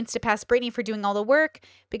major points to past Brittany for doing all the work,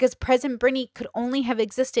 because present Brittany could only have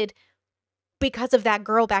existed because of that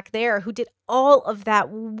girl back there who did all of that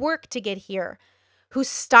work to get here, who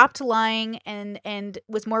stopped lying and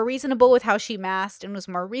was more reasonable with how she masked, and was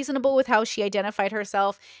more reasonable with how she identified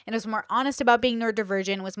herself, and was more honest about being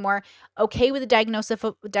neurodivergent, was more okay with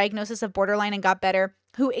the diagnosis of borderline and got better,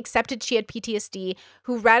 who accepted she had PTSD,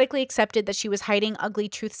 who radically accepted that she was hiding ugly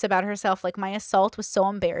truths about herself. Like, my assault was so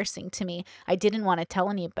embarrassing to me, I didn't want to tell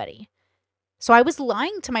anybody. So I was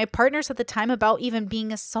lying to my partners at the time about even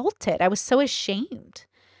being assaulted. I was so ashamed.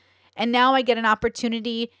 And now I get an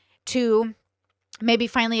opportunity to maybe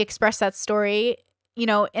finally express that story, in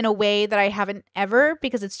a way that I haven't ever,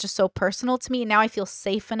 because it's just so personal to me. And now I feel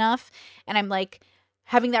safe enough, and I'm like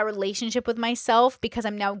having that relationship with myself because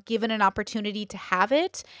I'm now given an opportunity to have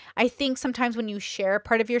it. I think sometimes when you share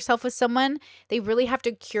part of yourself with someone, they really have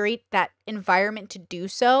to curate that environment to do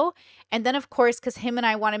so. And then, of course, because him and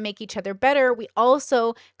I want to make each other better, we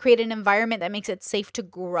also create an environment that makes it safe to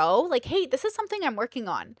grow. Like, hey, this is something I'm working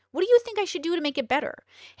on. What do you think I should do to make it better?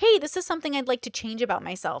 Hey, this is something I'd like to change about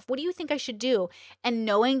myself. What do you think I should do? And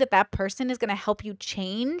knowing that that person is going to help you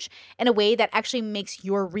change in a way that actually makes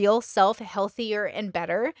your real self healthier and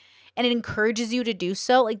better, and it encourages you to do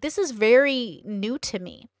so. Like, this is very new to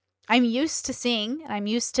me. I'm used to seeing and I'm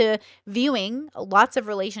used to viewing lots of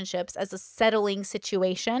relationships as a settling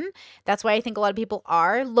situation. That's why I think a lot of people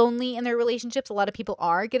are lonely in their relationships. A lot of people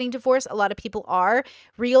are getting divorced. A lot of people are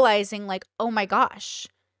realizing, like, oh my gosh,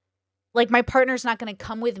 like, my partner's not going to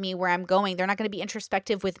come with me where I'm going. They're not going to be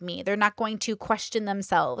introspective with me. They're not going to question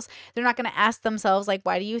themselves. They're not going to ask themselves, like,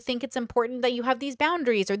 why do you think it's important that you have these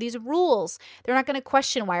boundaries or these rules? They're not going to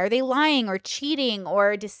question, why are they lying or cheating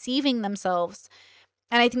or deceiving themselves?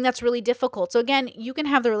 And I think that's really difficult. So again, you can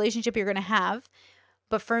have the relationship you're going to have.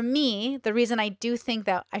 But for me, the reason I do think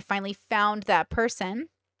that I finally found that person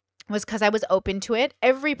was because I was open to it.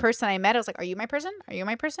 Every person I met, I was like, are you my person? Are you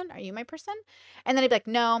my person? Are you my person? And then I'd be like,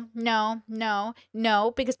 no, no, no,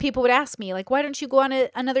 no. Because people would ask me, like, why don't you go on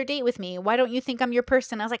another date with me? Why don't you think I'm your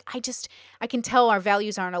person? I was like, I can tell our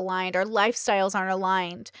values aren't aligned. Our lifestyles aren't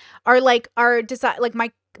aligned. Our desire, like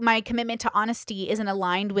my commitment to honesty isn't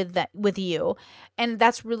aligned with you. And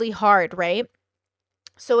that's really hard, right?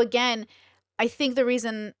 So again, I think the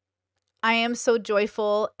reason I am so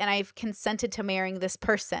joyful and I've consented to marrying this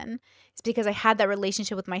person is because I had that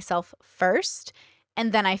relationship with myself first,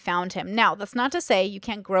 and then I found him. Now, that's not to say you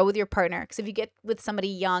can't grow with your partner, because if you get with somebody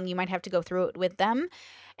young, you might have to go through it with them.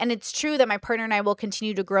 And it's true that my partner and I will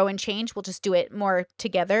continue to grow and change. We'll just do it more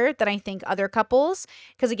together than I think other couples.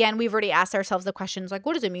 Because again, we've already asked ourselves the questions like,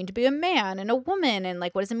 what does it mean to be a man and a woman? And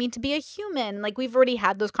like, what does it mean to be a human? Like, we've already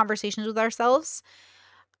had those conversations with ourselves.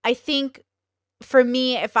 I think for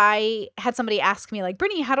me, if I had somebody ask me like,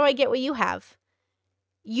 Brittany, how do I get what you have?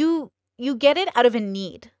 You get it out of a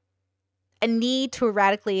need to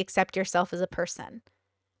radically accept yourself as a person.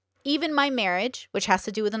 Even my marriage, which has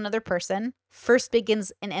to do with another person, first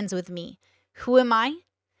begins and ends with me. Who am I?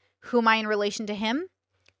 Who am I in relation to him?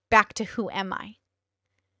 Back to who am I?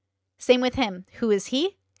 Same with him. Who is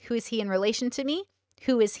he? Who is he in relation to me?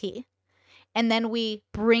 Who is he? And then we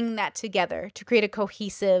bring that together to create a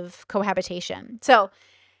cohesive cohabitation. So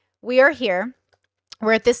we are here.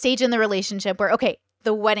 We're at this stage in the relationship where, okay,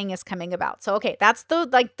 the wedding is coming about. So, okay, that's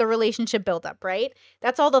the relationship buildup, right?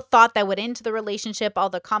 That's all the thought that went into the relationship, all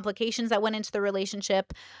the complications that went into the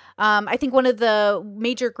relationship. I think one of the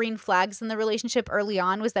major green flags in the relationship early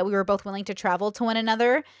on was that we were both willing to travel to one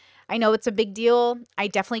another. I know it's a big deal. I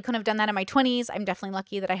definitely couldn't have done that in my 20s. I'm definitely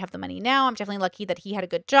lucky that I have the money now. I'm definitely lucky that he had a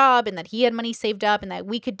good job and that he had money saved up and that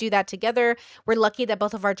we could do that together. We're lucky that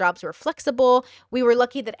both of our jobs were flexible. We were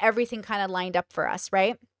lucky that everything kind of lined up for us,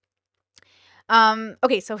 right?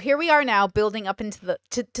 Okay, so here we are now building up into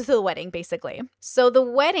the wedding, basically. So the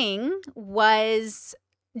wedding was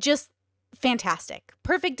just fantastic.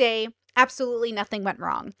 Perfect day. Absolutely nothing went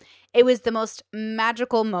wrong. It was the most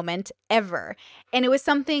magical moment ever. And it was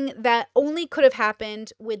something that only could have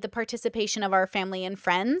happened with the participation of our family and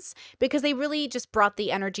friends, because they really just brought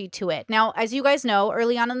the energy to it. Now, as you guys know,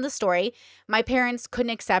 early on in the story, my parents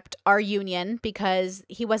couldn't accept our union because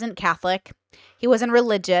he wasn't Catholic. He wasn't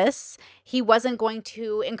religious. He wasn't going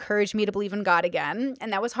to encourage me to believe in God again.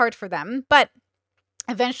 And that was hard for them. But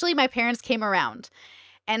eventually my parents came around.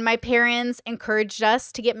 And my parents encouraged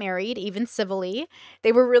us to get married, even civilly.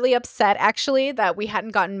 They were really upset, actually, that we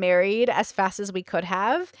hadn't gotten married as fast as we could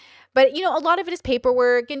have. But, you know, a lot of it is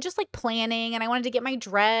paperwork and just like planning. And I wanted to get my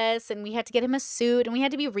dress and we had to get him a suit and we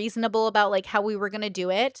had to be reasonable about like how we were going to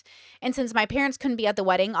do it. And since my parents couldn't be at the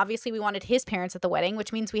wedding, obviously we wanted his parents at the wedding,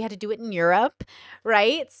 which means we had to do it in Europe,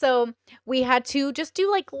 right? So we had to just do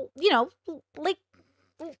like, you know, like,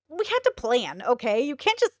 we had to plan, okay? You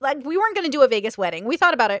can't just, like, we weren't going to do a Vegas wedding. We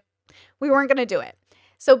thought about it. We weren't going to do it.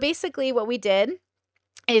 So basically what we did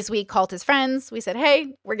is we called his friends. We said,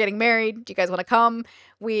 hey, we're getting married. Do you guys want to come?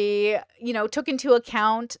 We, you know, took into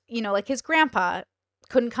account, you know, like his grandpa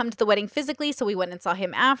couldn't come to the wedding physically, so we went and saw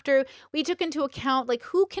him after. We took into account, like,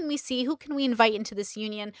 who can we see? Who can we invite into this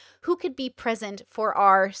union? Who could be present for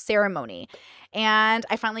our ceremony? And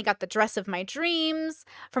I finally got the dress of my dreams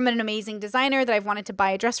from an amazing designer that I've wanted to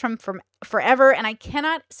buy a dress from forever. And I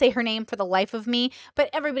cannot say her name for the life of me, but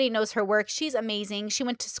everybody knows her work. She's amazing. She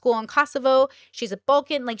went to school in Kosovo. She's a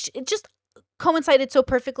Balkan. Like, it just coincided so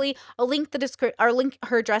perfectly. I'll link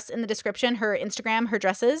her dress in the description, her Instagram, her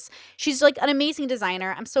dresses. She's like an amazing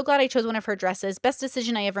designer. I'm so glad I chose one of her dresses. Best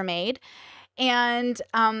decision I ever made. And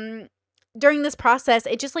during this process,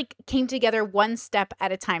 it just like came together one step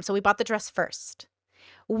at a time. So we bought the dress first.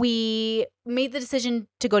 We made the decision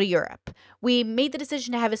to go to Europe. We made the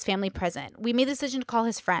decision to have his family present. We made the decision to call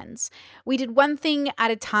his friends. We did one thing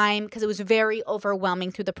at a time because it was very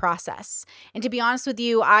overwhelming through the process. And to be honest with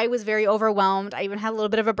you, I was very overwhelmed. I even had a little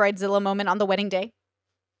bit of a bridezilla moment on the wedding day.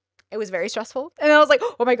 It was very stressful. And I was like,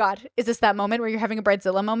 oh my God, is this that moment where you're having a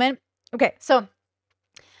bridezilla moment? Okay, so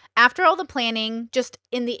after all the planning, just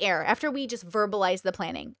in the air, after we just verbalized the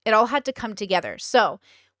planning, it all had to come together. So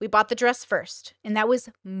we bought the dress first, and that was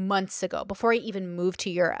months ago, before I even moved to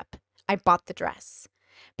Europe. I bought the dress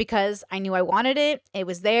because I knew I wanted it. It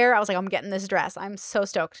was there. I was like, I'm getting this dress. I'm so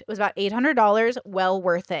stoked. It was about $800, well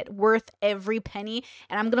worth it, worth every penny.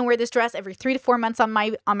 And I'm going to wear this dress every 3 to 4 months on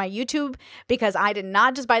my YouTube because I did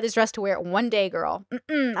not just buy this dress to wear it one day, girl.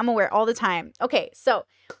 I'm going to wear it all the time. Okay, so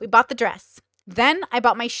we bought the dress. Then I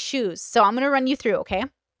bought my shoes. So I'm going to run you through, okay?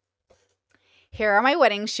 Here are my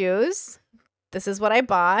wedding shoes. This is what I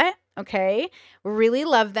bought, okay? Really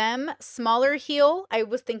love them. Smaller heel. I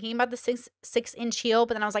was thinking about the 6-inch heel,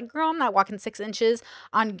 but then I was like, girl, I'm not walking 6 inches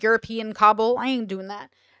on European cobble. I ain't doing that.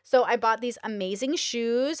 So I bought these amazing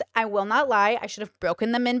shoes. I will not lie. I should have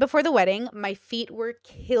broken them in before the wedding. My feet were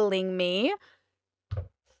killing me.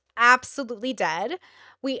 Absolutely dead.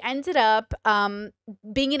 We ended up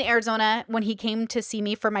being in Arizona when he came to see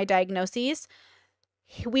me for my diagnoses.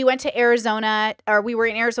 We went to Arizona, or we were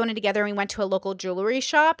in Arizona together, and we went to a local jewelry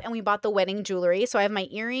shop, and we bought the wedding jewelry. So I have my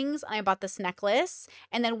earrings, and I bought this necklace,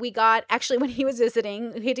 and then we got, actually, when he was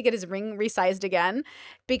visiting, he had to get his ring resized again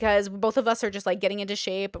because both of us are just, like, getting into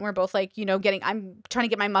shape, and we're both, like, you know, I'm trying to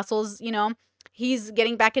get my muscles, you know. He's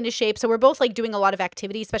getting back into shape. So we're both like doing a lot of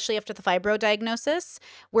activity, especially after the fibro diagnosis.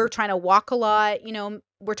 We're trying to walk a lot, you know,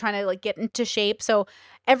 we're trying to like get into shape. So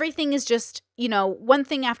everything is just, you know, one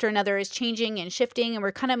thing after another is changing and shifting, and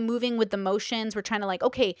we're kind of moving with the motions. We're trying to like,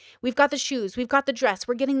 okay, we've got the shoes, we've got the dress,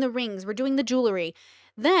 we're getting the rings, we're doing the jewelry.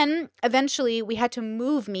 Then eventually we had to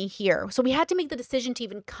move me here. So we had to make the decision to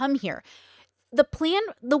even come here. The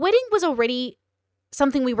wedding was already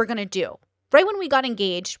something we were going to do. Right when we got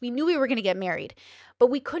engaged, we knew we were going to get married, but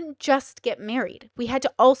we couldn't just get married. We had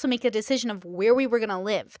to also make a decision of where we were going to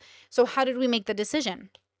live. So how did we make the decision?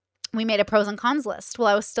 We made a pros and cons list while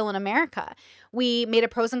I was still in America. We made a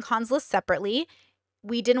pros and cons list separately.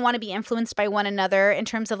 We didn't want to be influenced by one another in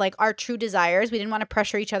terms of like our true desires. We didn't want to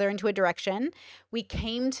pressure each other into a direction. We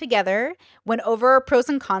came together, went over our pros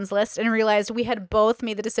and cons list, and realized we had both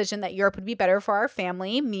made the decision that Europe would be better for our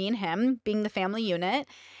family, me and him being the family unit.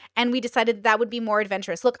 And we decided that would be more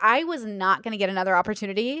adventurous. Look, I was not going to get another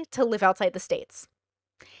opportunity to live outside the States.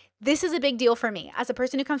 This is a big deal for me as a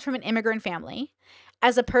person who comes from an immigrant family,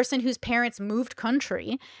 as a person whose parents moved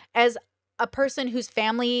country, as a person whose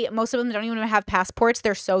family, most of them don't even have passports.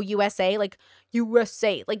 They're so USA, like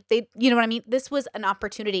USA, like they, you know what I mean? This was an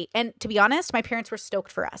opportunity. And to be honest, my parents were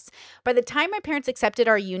stoked for us. By the time my parents accepted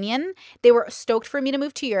our union, they were stoked for me to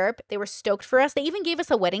move to Europe. They were stoked for us. They even gave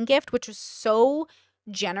us a wedding gift, which was so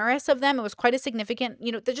generous of them. It was quite a significant,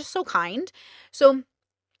 you know, they're just so kind. So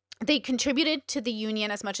they contributed to the union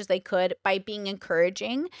as much as they could by being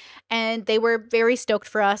encouraging, and they were very stoked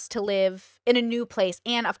for us to live in a new place.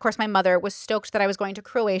 And of course, my mother was stoked that I was going to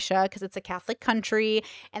Croatia because it's a Catholic country,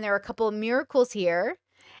 and there are a couple of miracles here,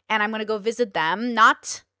 and I'm going to go visit them.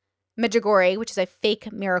 Not Medjugorje, which is a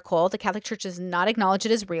fake miracle. The Catholic Church does not acknowledge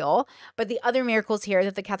it as real, but the other miracles here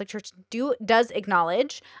that the Catholic Church does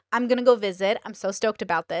acknowledge, I'm going to go visit. I'm so stoked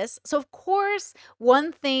about this. So of course,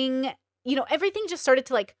 one thing, you know, everything just started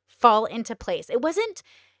to like fall into place. It wasn't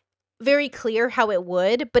very clear how it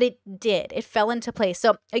would, but it did. It fell into place.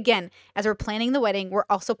 So again, as we're planning the wedding, we're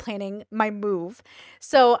also planning my move.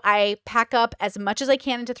 So I pack up as much as I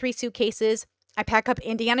can into 3 suitcases. I pack up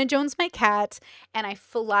Indiana Jones, my cat, and I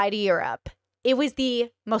fly to Europe. It was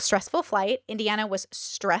the most stressful flight. Indiana was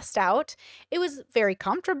stressed out. It was very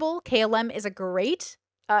comfortable. KLM is a great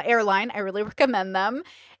airline. I really recommend them.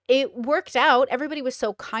 It worked out. Everybody was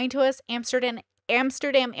so kind to us.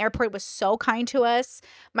 Amsterdam airport was so kind to us.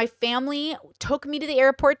 My family took me to the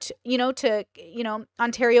airport, to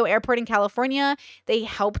Ontario airport in California. They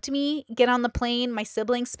helped me get on the plane. My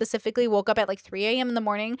siblings specifically woke up at like 3 a.m. in the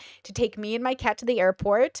morning to take me and my cat to the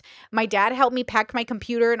airport. My dad helped me pack my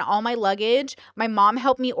computer and all my luggage. My mom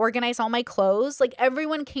helped me organize all my clothes. Like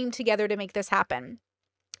everyone came together to make this happen.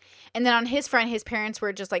 And then on his front, his parents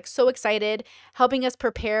were just like so excited, helping us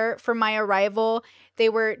prepare for my arrival. They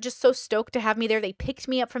were just so stoked to have me there. They picked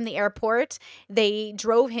me up from the airport. They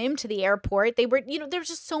drove him to the airport. They were, there's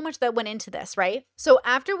just so much that went into this, right? So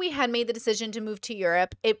after we had made the decision to move to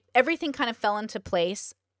Europe, everything kind of fell into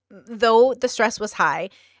place, though the stress was high.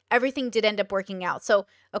 everything did end up working out. So,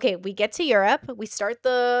 okay, we get to Europe, we start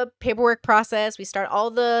the paperwork process, we start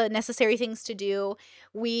all the necessary things to do.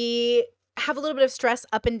 We have a little bit of stress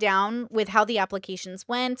up and down with how the applications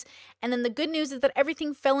went. And then the good news is that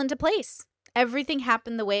everything fell into place. Everything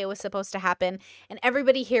happened the way it was supposed to happen. And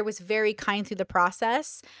everybody here was very kind through the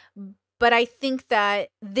process. But I think that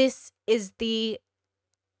this is the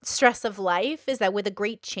stress of life, is that with a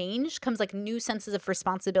great change comes like new senses of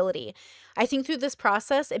responsibility. I think through this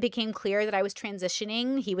process, it became clear that I was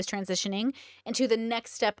transitioning, he was transitioning into the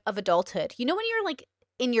next step of adulthood. You know, when you're like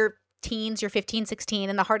in your teens, you're 15, 16,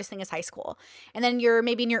 and the hardest thing is high school. And then you're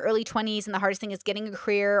maybe in your early 20s, and the hardest thing is getting a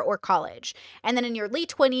career or college. And then in your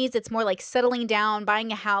late 20s, it's more like settling down,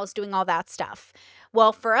 buying a house, doing all that stuff.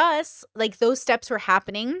 Well, for us, like those steps were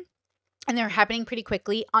happening. And they're happening pretty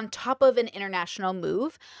quickly on top of an international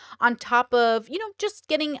move, on top of, you know, just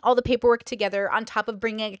getting all the paperwork together, on top of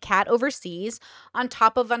bringing a cat overseas, on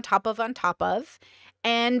top of.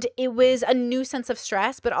 And it was a new sense of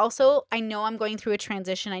stress, but also I know I'm going through a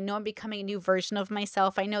transition. I know I'm becoming a new version of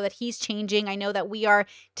myself. I know that he's changing. I know that we are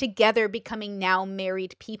together becoming now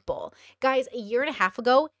married people. Guys, a year and a half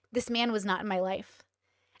ago, this man was not in my life.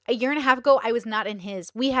 A year and a half ago, I was not in his.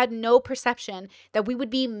 We had no perception that we would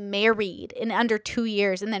be married in under 2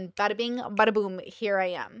 years. And then bada bing, bada boom, here I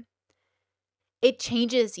am. It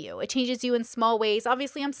changes you. It changes you in small ways.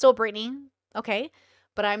 Obviously, I'm still Brittany, okay?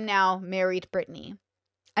 But I'm now married Brittany.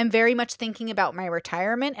 I'm very much thinking about my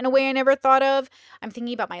retirement in a way I never thought of. I'm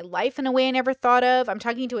thinking about my life in a way I never thought of. I'm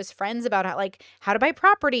talking to his friends about how to buy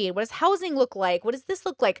property. What does housing look like? What does this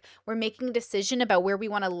look like? We're making a decision about where we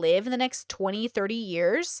want to live in the next 20, 30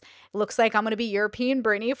 years. It looks like I'm going to be European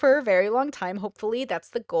Brittany for a very long time. Hopefully, that's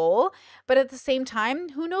the goal. But at the same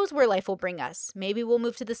time, who knows where life will bring us? Maybe we'll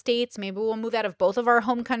move to the States. Maybe we'll move out of both of our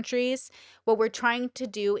home countries. What we're trying to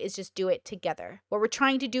do is just do it together. What we're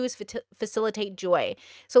trying to do is facilitate joy.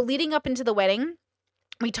 So leading up into the wedding,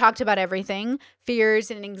 we talked about everything, fears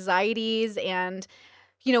and anxieties and,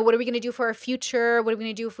 you know, what are we going to do for our future? What are we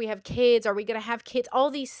going to do if we have kids? Are we going to have kids? All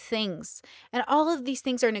these things. And all of these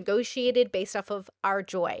things are negotiated based off of our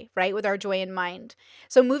joy, right? With our joy in mind.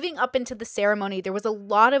 So moving up into the ceremony, there was a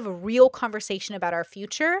lot of real conversation about our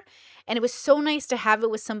future. And it was so nice to have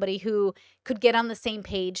it with somebody who could get on the same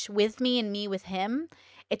page with me and me with him.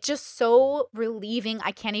 It's just so relieving.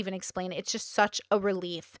 I can't even explain it. It's just such a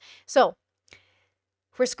relief. So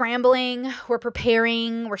we're scrambling, we're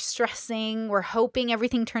preparing, we're stressing, we're hoping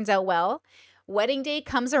everything turns out well. Wedding day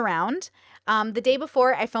comes around. The day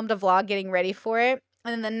before, I filmed a vlog getting ready for it.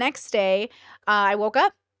 And then the next day, I woke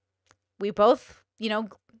up. We both, you know,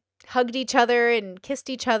 hugged each other and kissed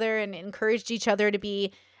each other and encouraged each other to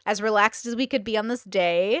be as relaxed as we could be on this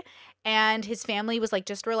day. And his family was like,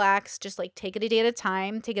 just relax, just like take it a day at a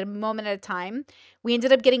time, take it a moment at a time. We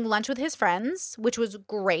ended up getting lunch with his friends, which was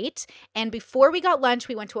great. And before we got lunch,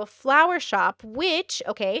 we went to a flower shop, which,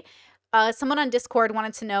 okay, someone on Discord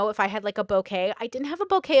wanted to know if I had like a bouquet. I didn't have a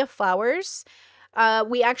bouquet of flowers.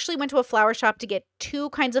 We actually went to a flower shop to get 2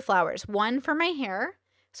 kinds of flowers, one for my hair,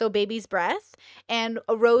 so baby's breath, and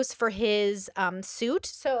a rose for his suit.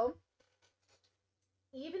 So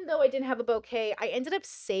even though I didn't have a bouquet, I ended up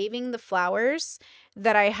saving the flowers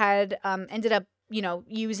that I had ended up, you know,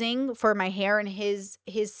 using for my hair and his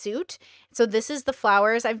suit. So this is the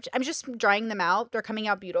flowers. I'm just drying them out. They're coming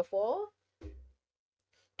out beautiful.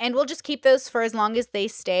 And we'll just keep those for as long as they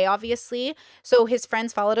stay, obviously. So his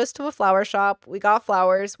friends followed us to a flower shop. We got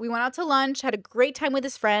flowers. We went out to lunch, had a great time with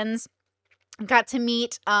his friends. Got to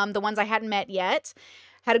meet the ones I hadn't met yet.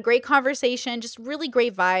 Had a great conversation, just really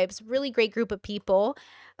great vibes, really great group of people.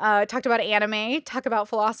 Talked about anime, talked about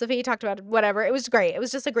philosophy, talked about whatever. It was great. It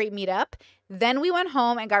was just a great meetup. Then we went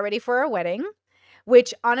home and got ready for our wedding,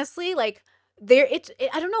 which honestly, like,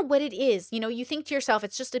 I don't know what it is. You know, you think to yourself,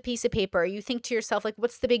 it's just a piece of paper. You think to yourself, like,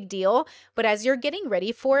 what's the big deal? But as you're getting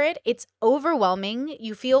ready for it, it's overwhelming.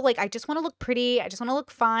 You feel like, I just want to look pretty. I just want to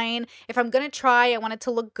look fine. If I'm going to try, I want it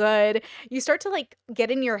to look good. You start to like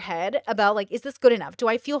get in your head about like, is this good enough? Do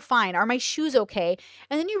I feel fine? Are my shoes okay?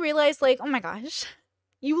 And then you realize like, oh my gosh,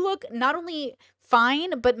 you look not only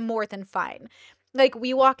fine, but more than fine. Like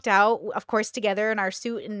we walked out, of course, together in our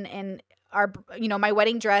suit and our, you know, my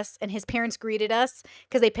wedding dress, and his parents greeted us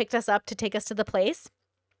because they picked us up to take us to the place.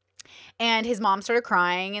 And his mom started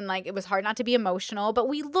crying, and like it was hard not to be emotional, but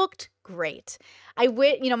we looked great.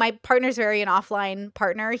 You know, my partner's very an offline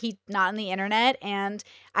partner. He's not on the internet, and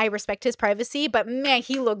I respect his privacy, but man,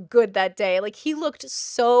 he looked good that day. Like he looked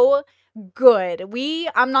so good.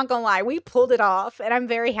 I'm not gonna lie, we pulled it off, and I'm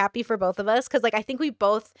very happy for both of us because, like, I think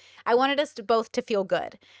I wanted us to both to feel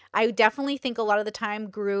good. I definitely think a lot of the time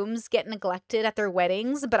grooms get neglected at their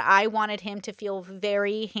weddings, but I wanted him to feel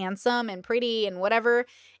very handsome and pretty and whatever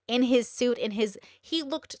in his suit, he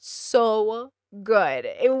looked so good.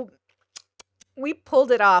 We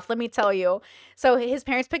pulled it off, let me tell you. So his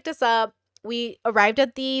parents picked us up. We arrived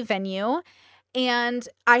at the venue. And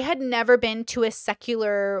I had never been to a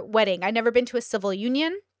secular wedding. I'd never been to a civil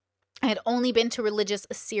union. I had only been to religious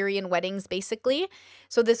Assyrian weddings, basically.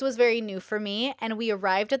 So this was very new for me. And we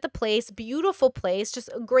arrived at the place, beautiful place, just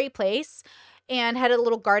a great place, and had a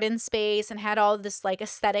little garden space and had all this like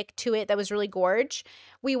aesthetic to it that was really gorge.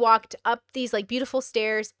 We walked up these like beautiful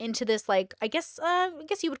stairs into this like I guess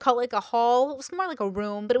you would call it like a hall. It was more like a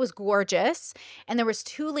room, but it was gorgeous. And there was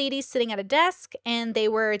two ladies sitting at a desk, and they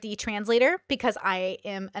were the translator because I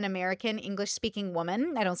am an American English speaking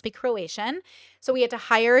woman. I don't speak Croatian. So we had to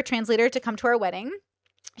hire a translator to come to our wedding.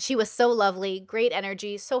 She was so lovely, great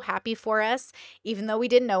energy, so happy for us, even though we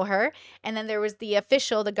didn't know her. And then there was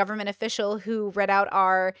the government official who read out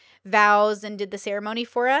our vows and did the ceremony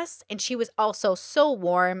for us. And she was also so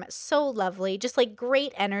warm, so lovely, just like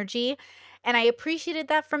great energy. And I appreciated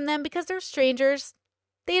that from them because they're strangers.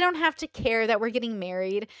 They don't have to care that we're getting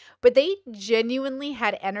married, but they genuinely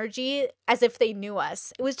had energy as if they knew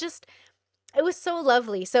us. It was so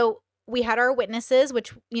lovely. So we had our witnesses,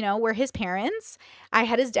 which, were his parents. I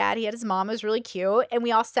had his dad. He had his mom. It was really cute. And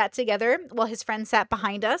we all sat together while his friend sat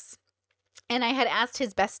behind us. And I had asked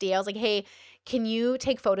his bestie, I was like, hey, can you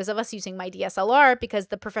take photos of us using my DSLR? Because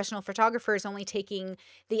the professional photographer is only taking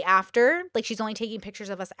the after, like she's only taking pictures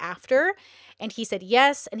of us after. And he said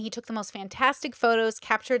yes. And he took the most fantastic photos,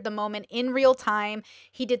 captured the moment in real time.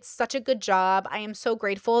 He did such a good job. I am so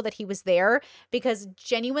grateful that he was there because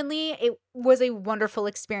genuinely it was a wonderful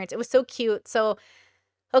experience. It was so cute. So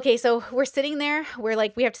okay, so we're sitting there. We're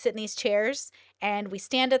like, we have to sit in these chairs, and we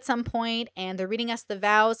stand at some point, and they're reading us the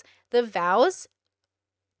vows. The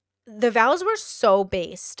vows were so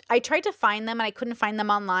based. I tried to find them, and I couldn't find them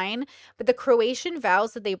online, but the Croatian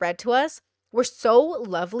vows that they read to us were so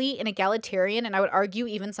lovely and egalitarian, and I would argue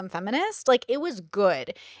even some feminist. Like, it was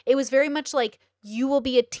good. It was very much like, you will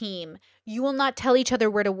be a team. You will not tell each other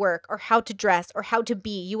where to work or how to dress or how to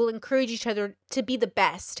be. You will encourage each other to be the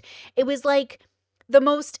best. It was like the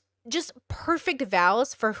most just perfect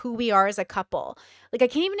vows for who we are as a couple. Like, I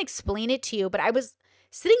can't even explain it to you, but I was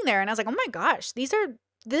sitting there and I was like, oh my gosh,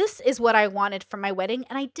 this is what I wanted for my wedding.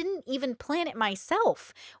 And I didn't even plan it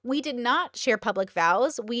myself. We did not share public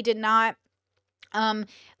vows. We did not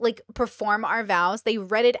perform our vows. They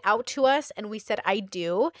read it out to us and we said, I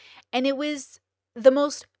do. And it was the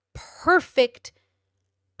most perfect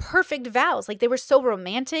vows. Like, they were so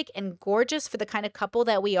romantic and gorgeous for the kind of couple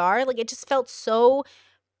that we are. Like, it just felt so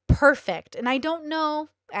perfect. And I don't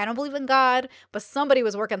believe in God, but somebody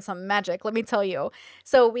was working some magic, let me tell you.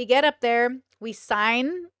 So we get up there, we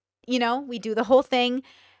sign, we do the whole thing,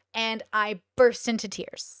 and I burst into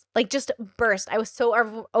tears. Like, just burst. I was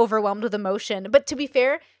so overwhelmed with emotion. But to be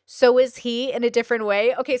fair, so is he in a different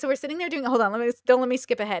way. Okay, so we're sitting there hold on, don't let me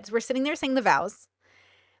skip ahead. So we're sitting there saying the vows.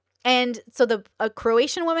 And so a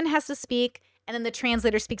Croatian woman has to speak, and then the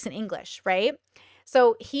translator speaks in English, right?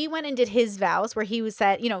 So he went and did his vows where he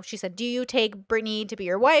said, she said, do you take Brittany to be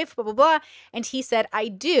your wife, blah, blah, blah. And he said, I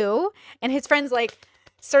do. And his friends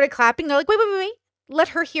started clapping. They're like, wait, let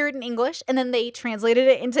her hear it in English. And then they translated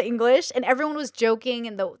it into English, and everyone was joking,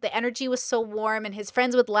 and the energy was so warm, and his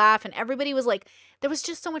friends would laugh, and everybody was like, there was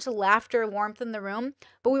just so much laughter and warmth in the room,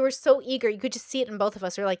 but we were so eager. You could just see it in both of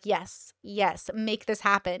us. We were like, yes, make this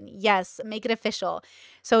happen. Yes, make it official.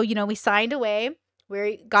 So, we signed away.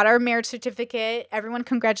 We got our marriage certificate. Everyone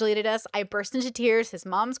congratulated us. I burst into tears. His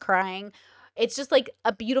mom's crying. It's just like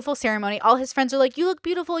a beautiful ceremony. All his friends are like, you look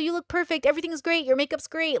beautiful. You look perfect. Everything's great. Your makeup's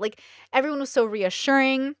great. Like, everyone was so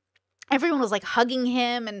reassuring. Everyone was like hugging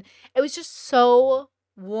him. And it was just so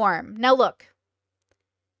warm. Now look,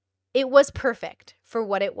 it was perfect for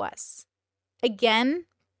what it was. Again,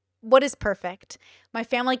 what is perfect? My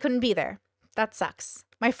family couldn't be there. That sucks.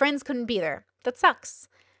 My friends couldn't be there. That sucks.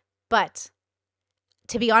 But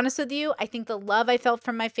to be honest with you, I think the love I felt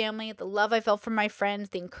from my family, the love I felt from my friends,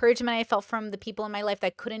 the encouragement I felt from the people in my life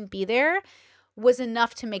that couldn't be there was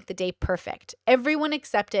enough to make the day perfect. Everyone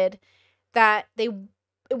accepted that it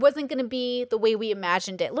wasn't going to be the way we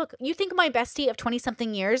imagined it. Look, you think my bestie of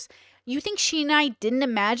 20-something years, you think she and I didn't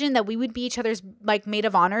imagine that we would be each other's maid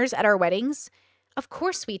of honors at our weddings? Of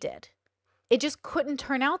course we did. It just couldn't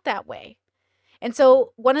turn out that way. And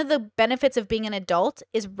so one of the benefits of being an adult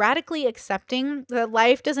is radically accepting that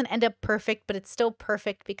life doesn't end up perfect, but it's still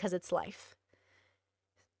perfect because it's life.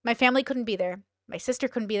 My family couldn't be there. My sister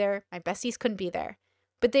couldn't be there. My besties couldn't be there,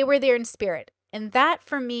 but they were there in spirit. And that,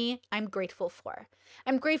 for me, I'm grateful for.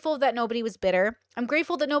 I'm grateful that nobody was bitter. I'm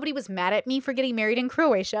grateful that nobody was mad at me for getting married in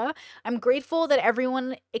Croatia. I'm grateful that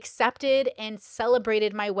everyone accepted and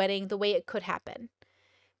celebrated my wedding the way it could happen.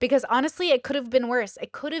 Because honestly, it could have been worse.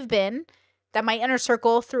 It could have been that my inner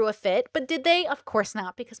circle threw a fit, but did they? Of course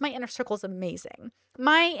not, because my inner circle is amazing.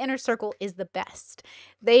 My inner circle is the best.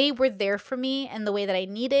 They were there for me in the way that I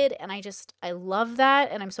needed, and I love that,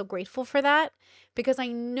 and I'm so grateful for that, because I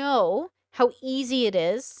know how easy it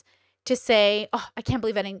is to say, oh, I can't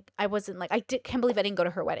believe can't believe I didn't go to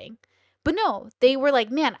her wedding. But no, they were like,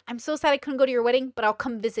 man, I'm so sad I couldn't go to your wedding, but I'll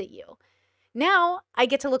come visit you. Now I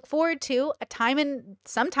get to look forward to a time in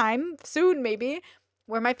sometime soon, maybe,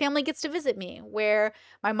 where my family gets to visit me, where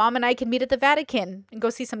my mom and I can meet at the Vatican and go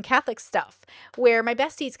see some Catholic stuff, where my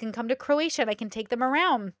besties can come to Croatia and I can take them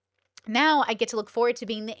around. Now I get to look forward to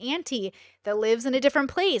being the auntie that lives in a different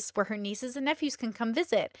place where her nieces and nephews can come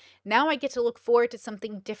visit. Now I get to look forward to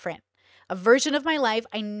something different, a version of my life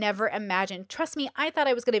I never imagined. Trust me, I thought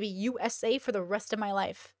I was going to be USA for the rest of my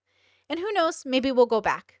life. And who knows, maybe we'll go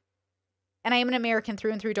back. And I am an American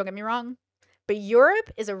through and through, don't get me wrong. But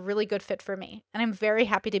Europe is a really good fit for me, and I'm very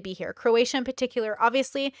happy to be here. Croatia in particular,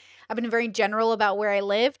 obviously, I've been very general about where I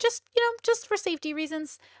live, just for safety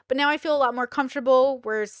reasons. But now I feel a lot more comfortable.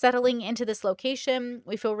 We're settling into this location.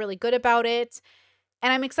 We feel really good about it.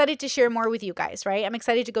 And I'm excited to share more with you guys, right? I'm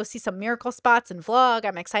excited to go see some miracle spots and vlog.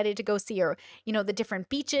 I'm excited to go see the different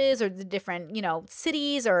beaches or the different,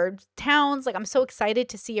 cities or towns. Like, I'm so excited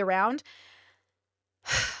to see around.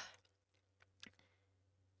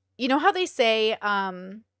 You know how they say,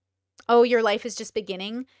 oh, your life is just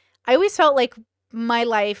beginning? I always felt like my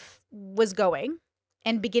life was going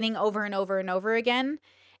and beginning over and over and over again.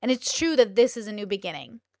 And it's true that this is a new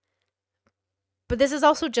beginning. But this is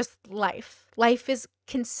also just life. Life is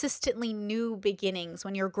consistently new beginnings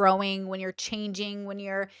when you're growing, when you're changing, when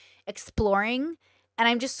you're exploring. And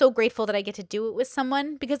I'm just so grateful that I get to do it with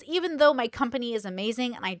someone, because even though my company is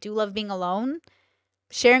amazing and I do love being alone,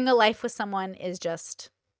 sharing a life with someone is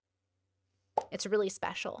just... it's really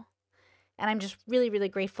special. And I'm just really, really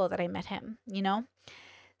grateful that I met him,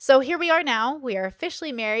 So here we are now. We are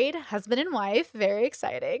officially married, husband and wife. Very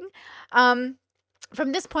exciting.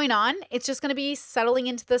 From this point on, it's just going to be settling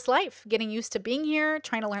into this life, getting used to being here,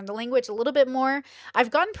 trying to learn the language a little bit more.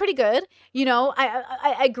 I've gotten pretty good.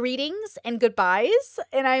 I greetings and goodbyes,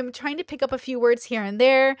 and I'm trying to pick up a few words here and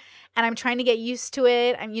there, and I'm trying to get used to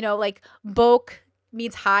it. I'm, like, bok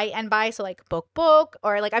means hi and bye, so like bok,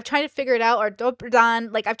 or like I've tried to figure it out, or dobar dan,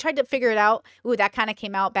 like I've tried to figure it out. Ooh, that kind of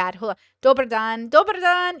came out bad. Hold on. Dobar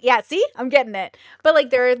dan. Yeah, see? I'm getting it. But like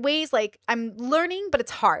there are ways, like I'm learning, but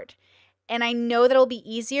it's hard. And I know that it'll be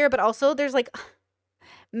easier, but also there's like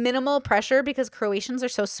minimal pressure because Croatians are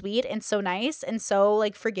so sweet and so nice and so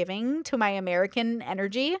like forgiving to my American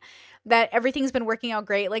energy that everything's been working out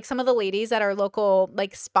great. Like some of the ladies at our local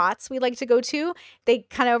like spots we like to go to, they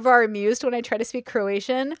kind of are amused when I try to speak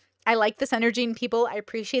Croatian. I like this energy in people. I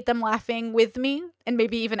appreciate them laughing with me and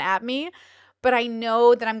maybe even at me. But I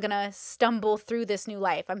know that I'm going to stumble through this new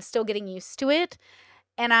life. I'm still getting used to it.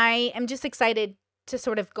 And I am just excited to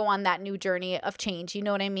sort of go on that new journey of change. You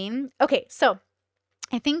know what I mean? Okay, so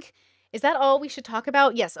I think, is that all we should talk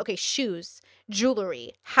about? Yes. Okay. Shoes,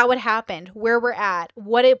 jewelry, how it happened, where we're at,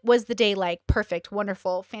 what it was the day like. Perfect.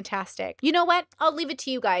 Wonderful. Fantastic. You know what? I'll leave it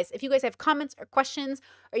to you guys. If you guys have comments or questions,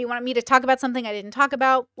 or you want me to talk about something I didn't talk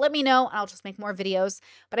about, let me know and I'll just make more videos.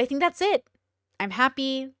 But I think that's it. I'm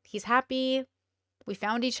happy. He's happy. We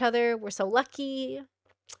found each other. We're so lucky.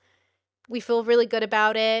 We feel really good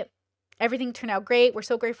about it. Everything turned out great. We're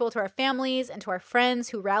so grateful to our families and to our friends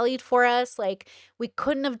who rallied for us. Like, we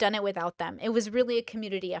couldn't have done it without them. It was really a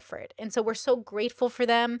community effort. And so we're so grateful for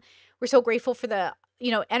them. We're so grateful for the,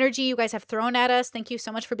 energy you guys have thrown at us. Thank you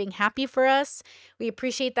so much for being happy for us. We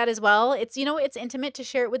appreciate that as well. It's, it's intimate to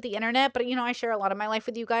share it with the internet, but, I share a lot of my life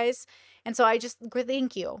with you guys. And so I just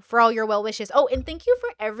thank you for all your well wishes. Oh, and thank you for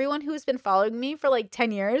everyone who's been following me for like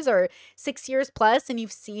 10 years or 6 years plus, and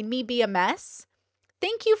you've seen me be a mess.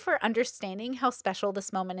 Thank you for understanding how special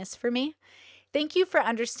this moment is for me. Thank you for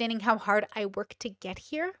understanding how hard I work to get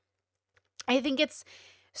here. I think it's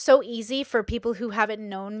so easy for people who haven't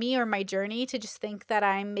known me or my journey to just think that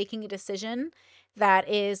I'm making a decision that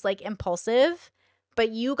is like impulsive. But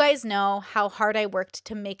you guys know how hard I worked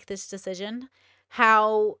to make this decision,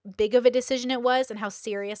 how big of a decision it was, and how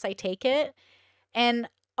serious I take it. And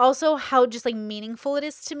also how just like meaningful it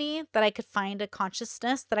is to me that I could find a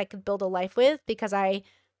consciousness that I could build a life with, because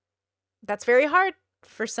that's very hard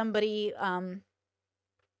for somebody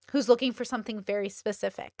who's looking for something very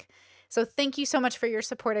specific. So thank you so much for your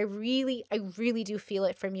support. I really do feel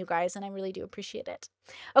it from you guys, and I really do appreciate it.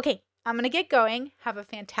 Okay, I'm going to get going. Have a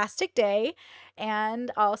fantastic day,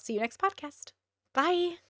 and I'll see you next podcast.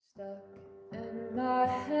 Bye. Stuck in my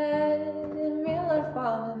head, in real life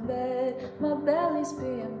I'm in bed, my belly's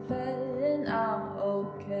being fed and I'm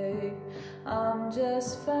okay, I'm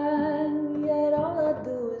just fine, yet all I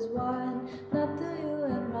do is whine, not to you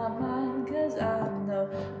in my mind, cause I know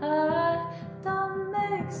I don't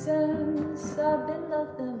make sense, I've been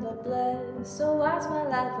nothing but blessed, so why's my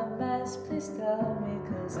life a mess, please tell me,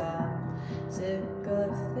 cause I'm sick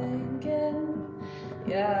of thinking,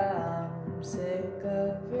 yeah, I'm sick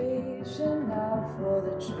of reaching out for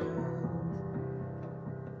the truth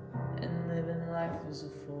and living life as a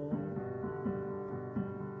fool.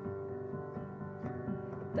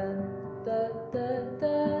 Dun, dun, dun, dun.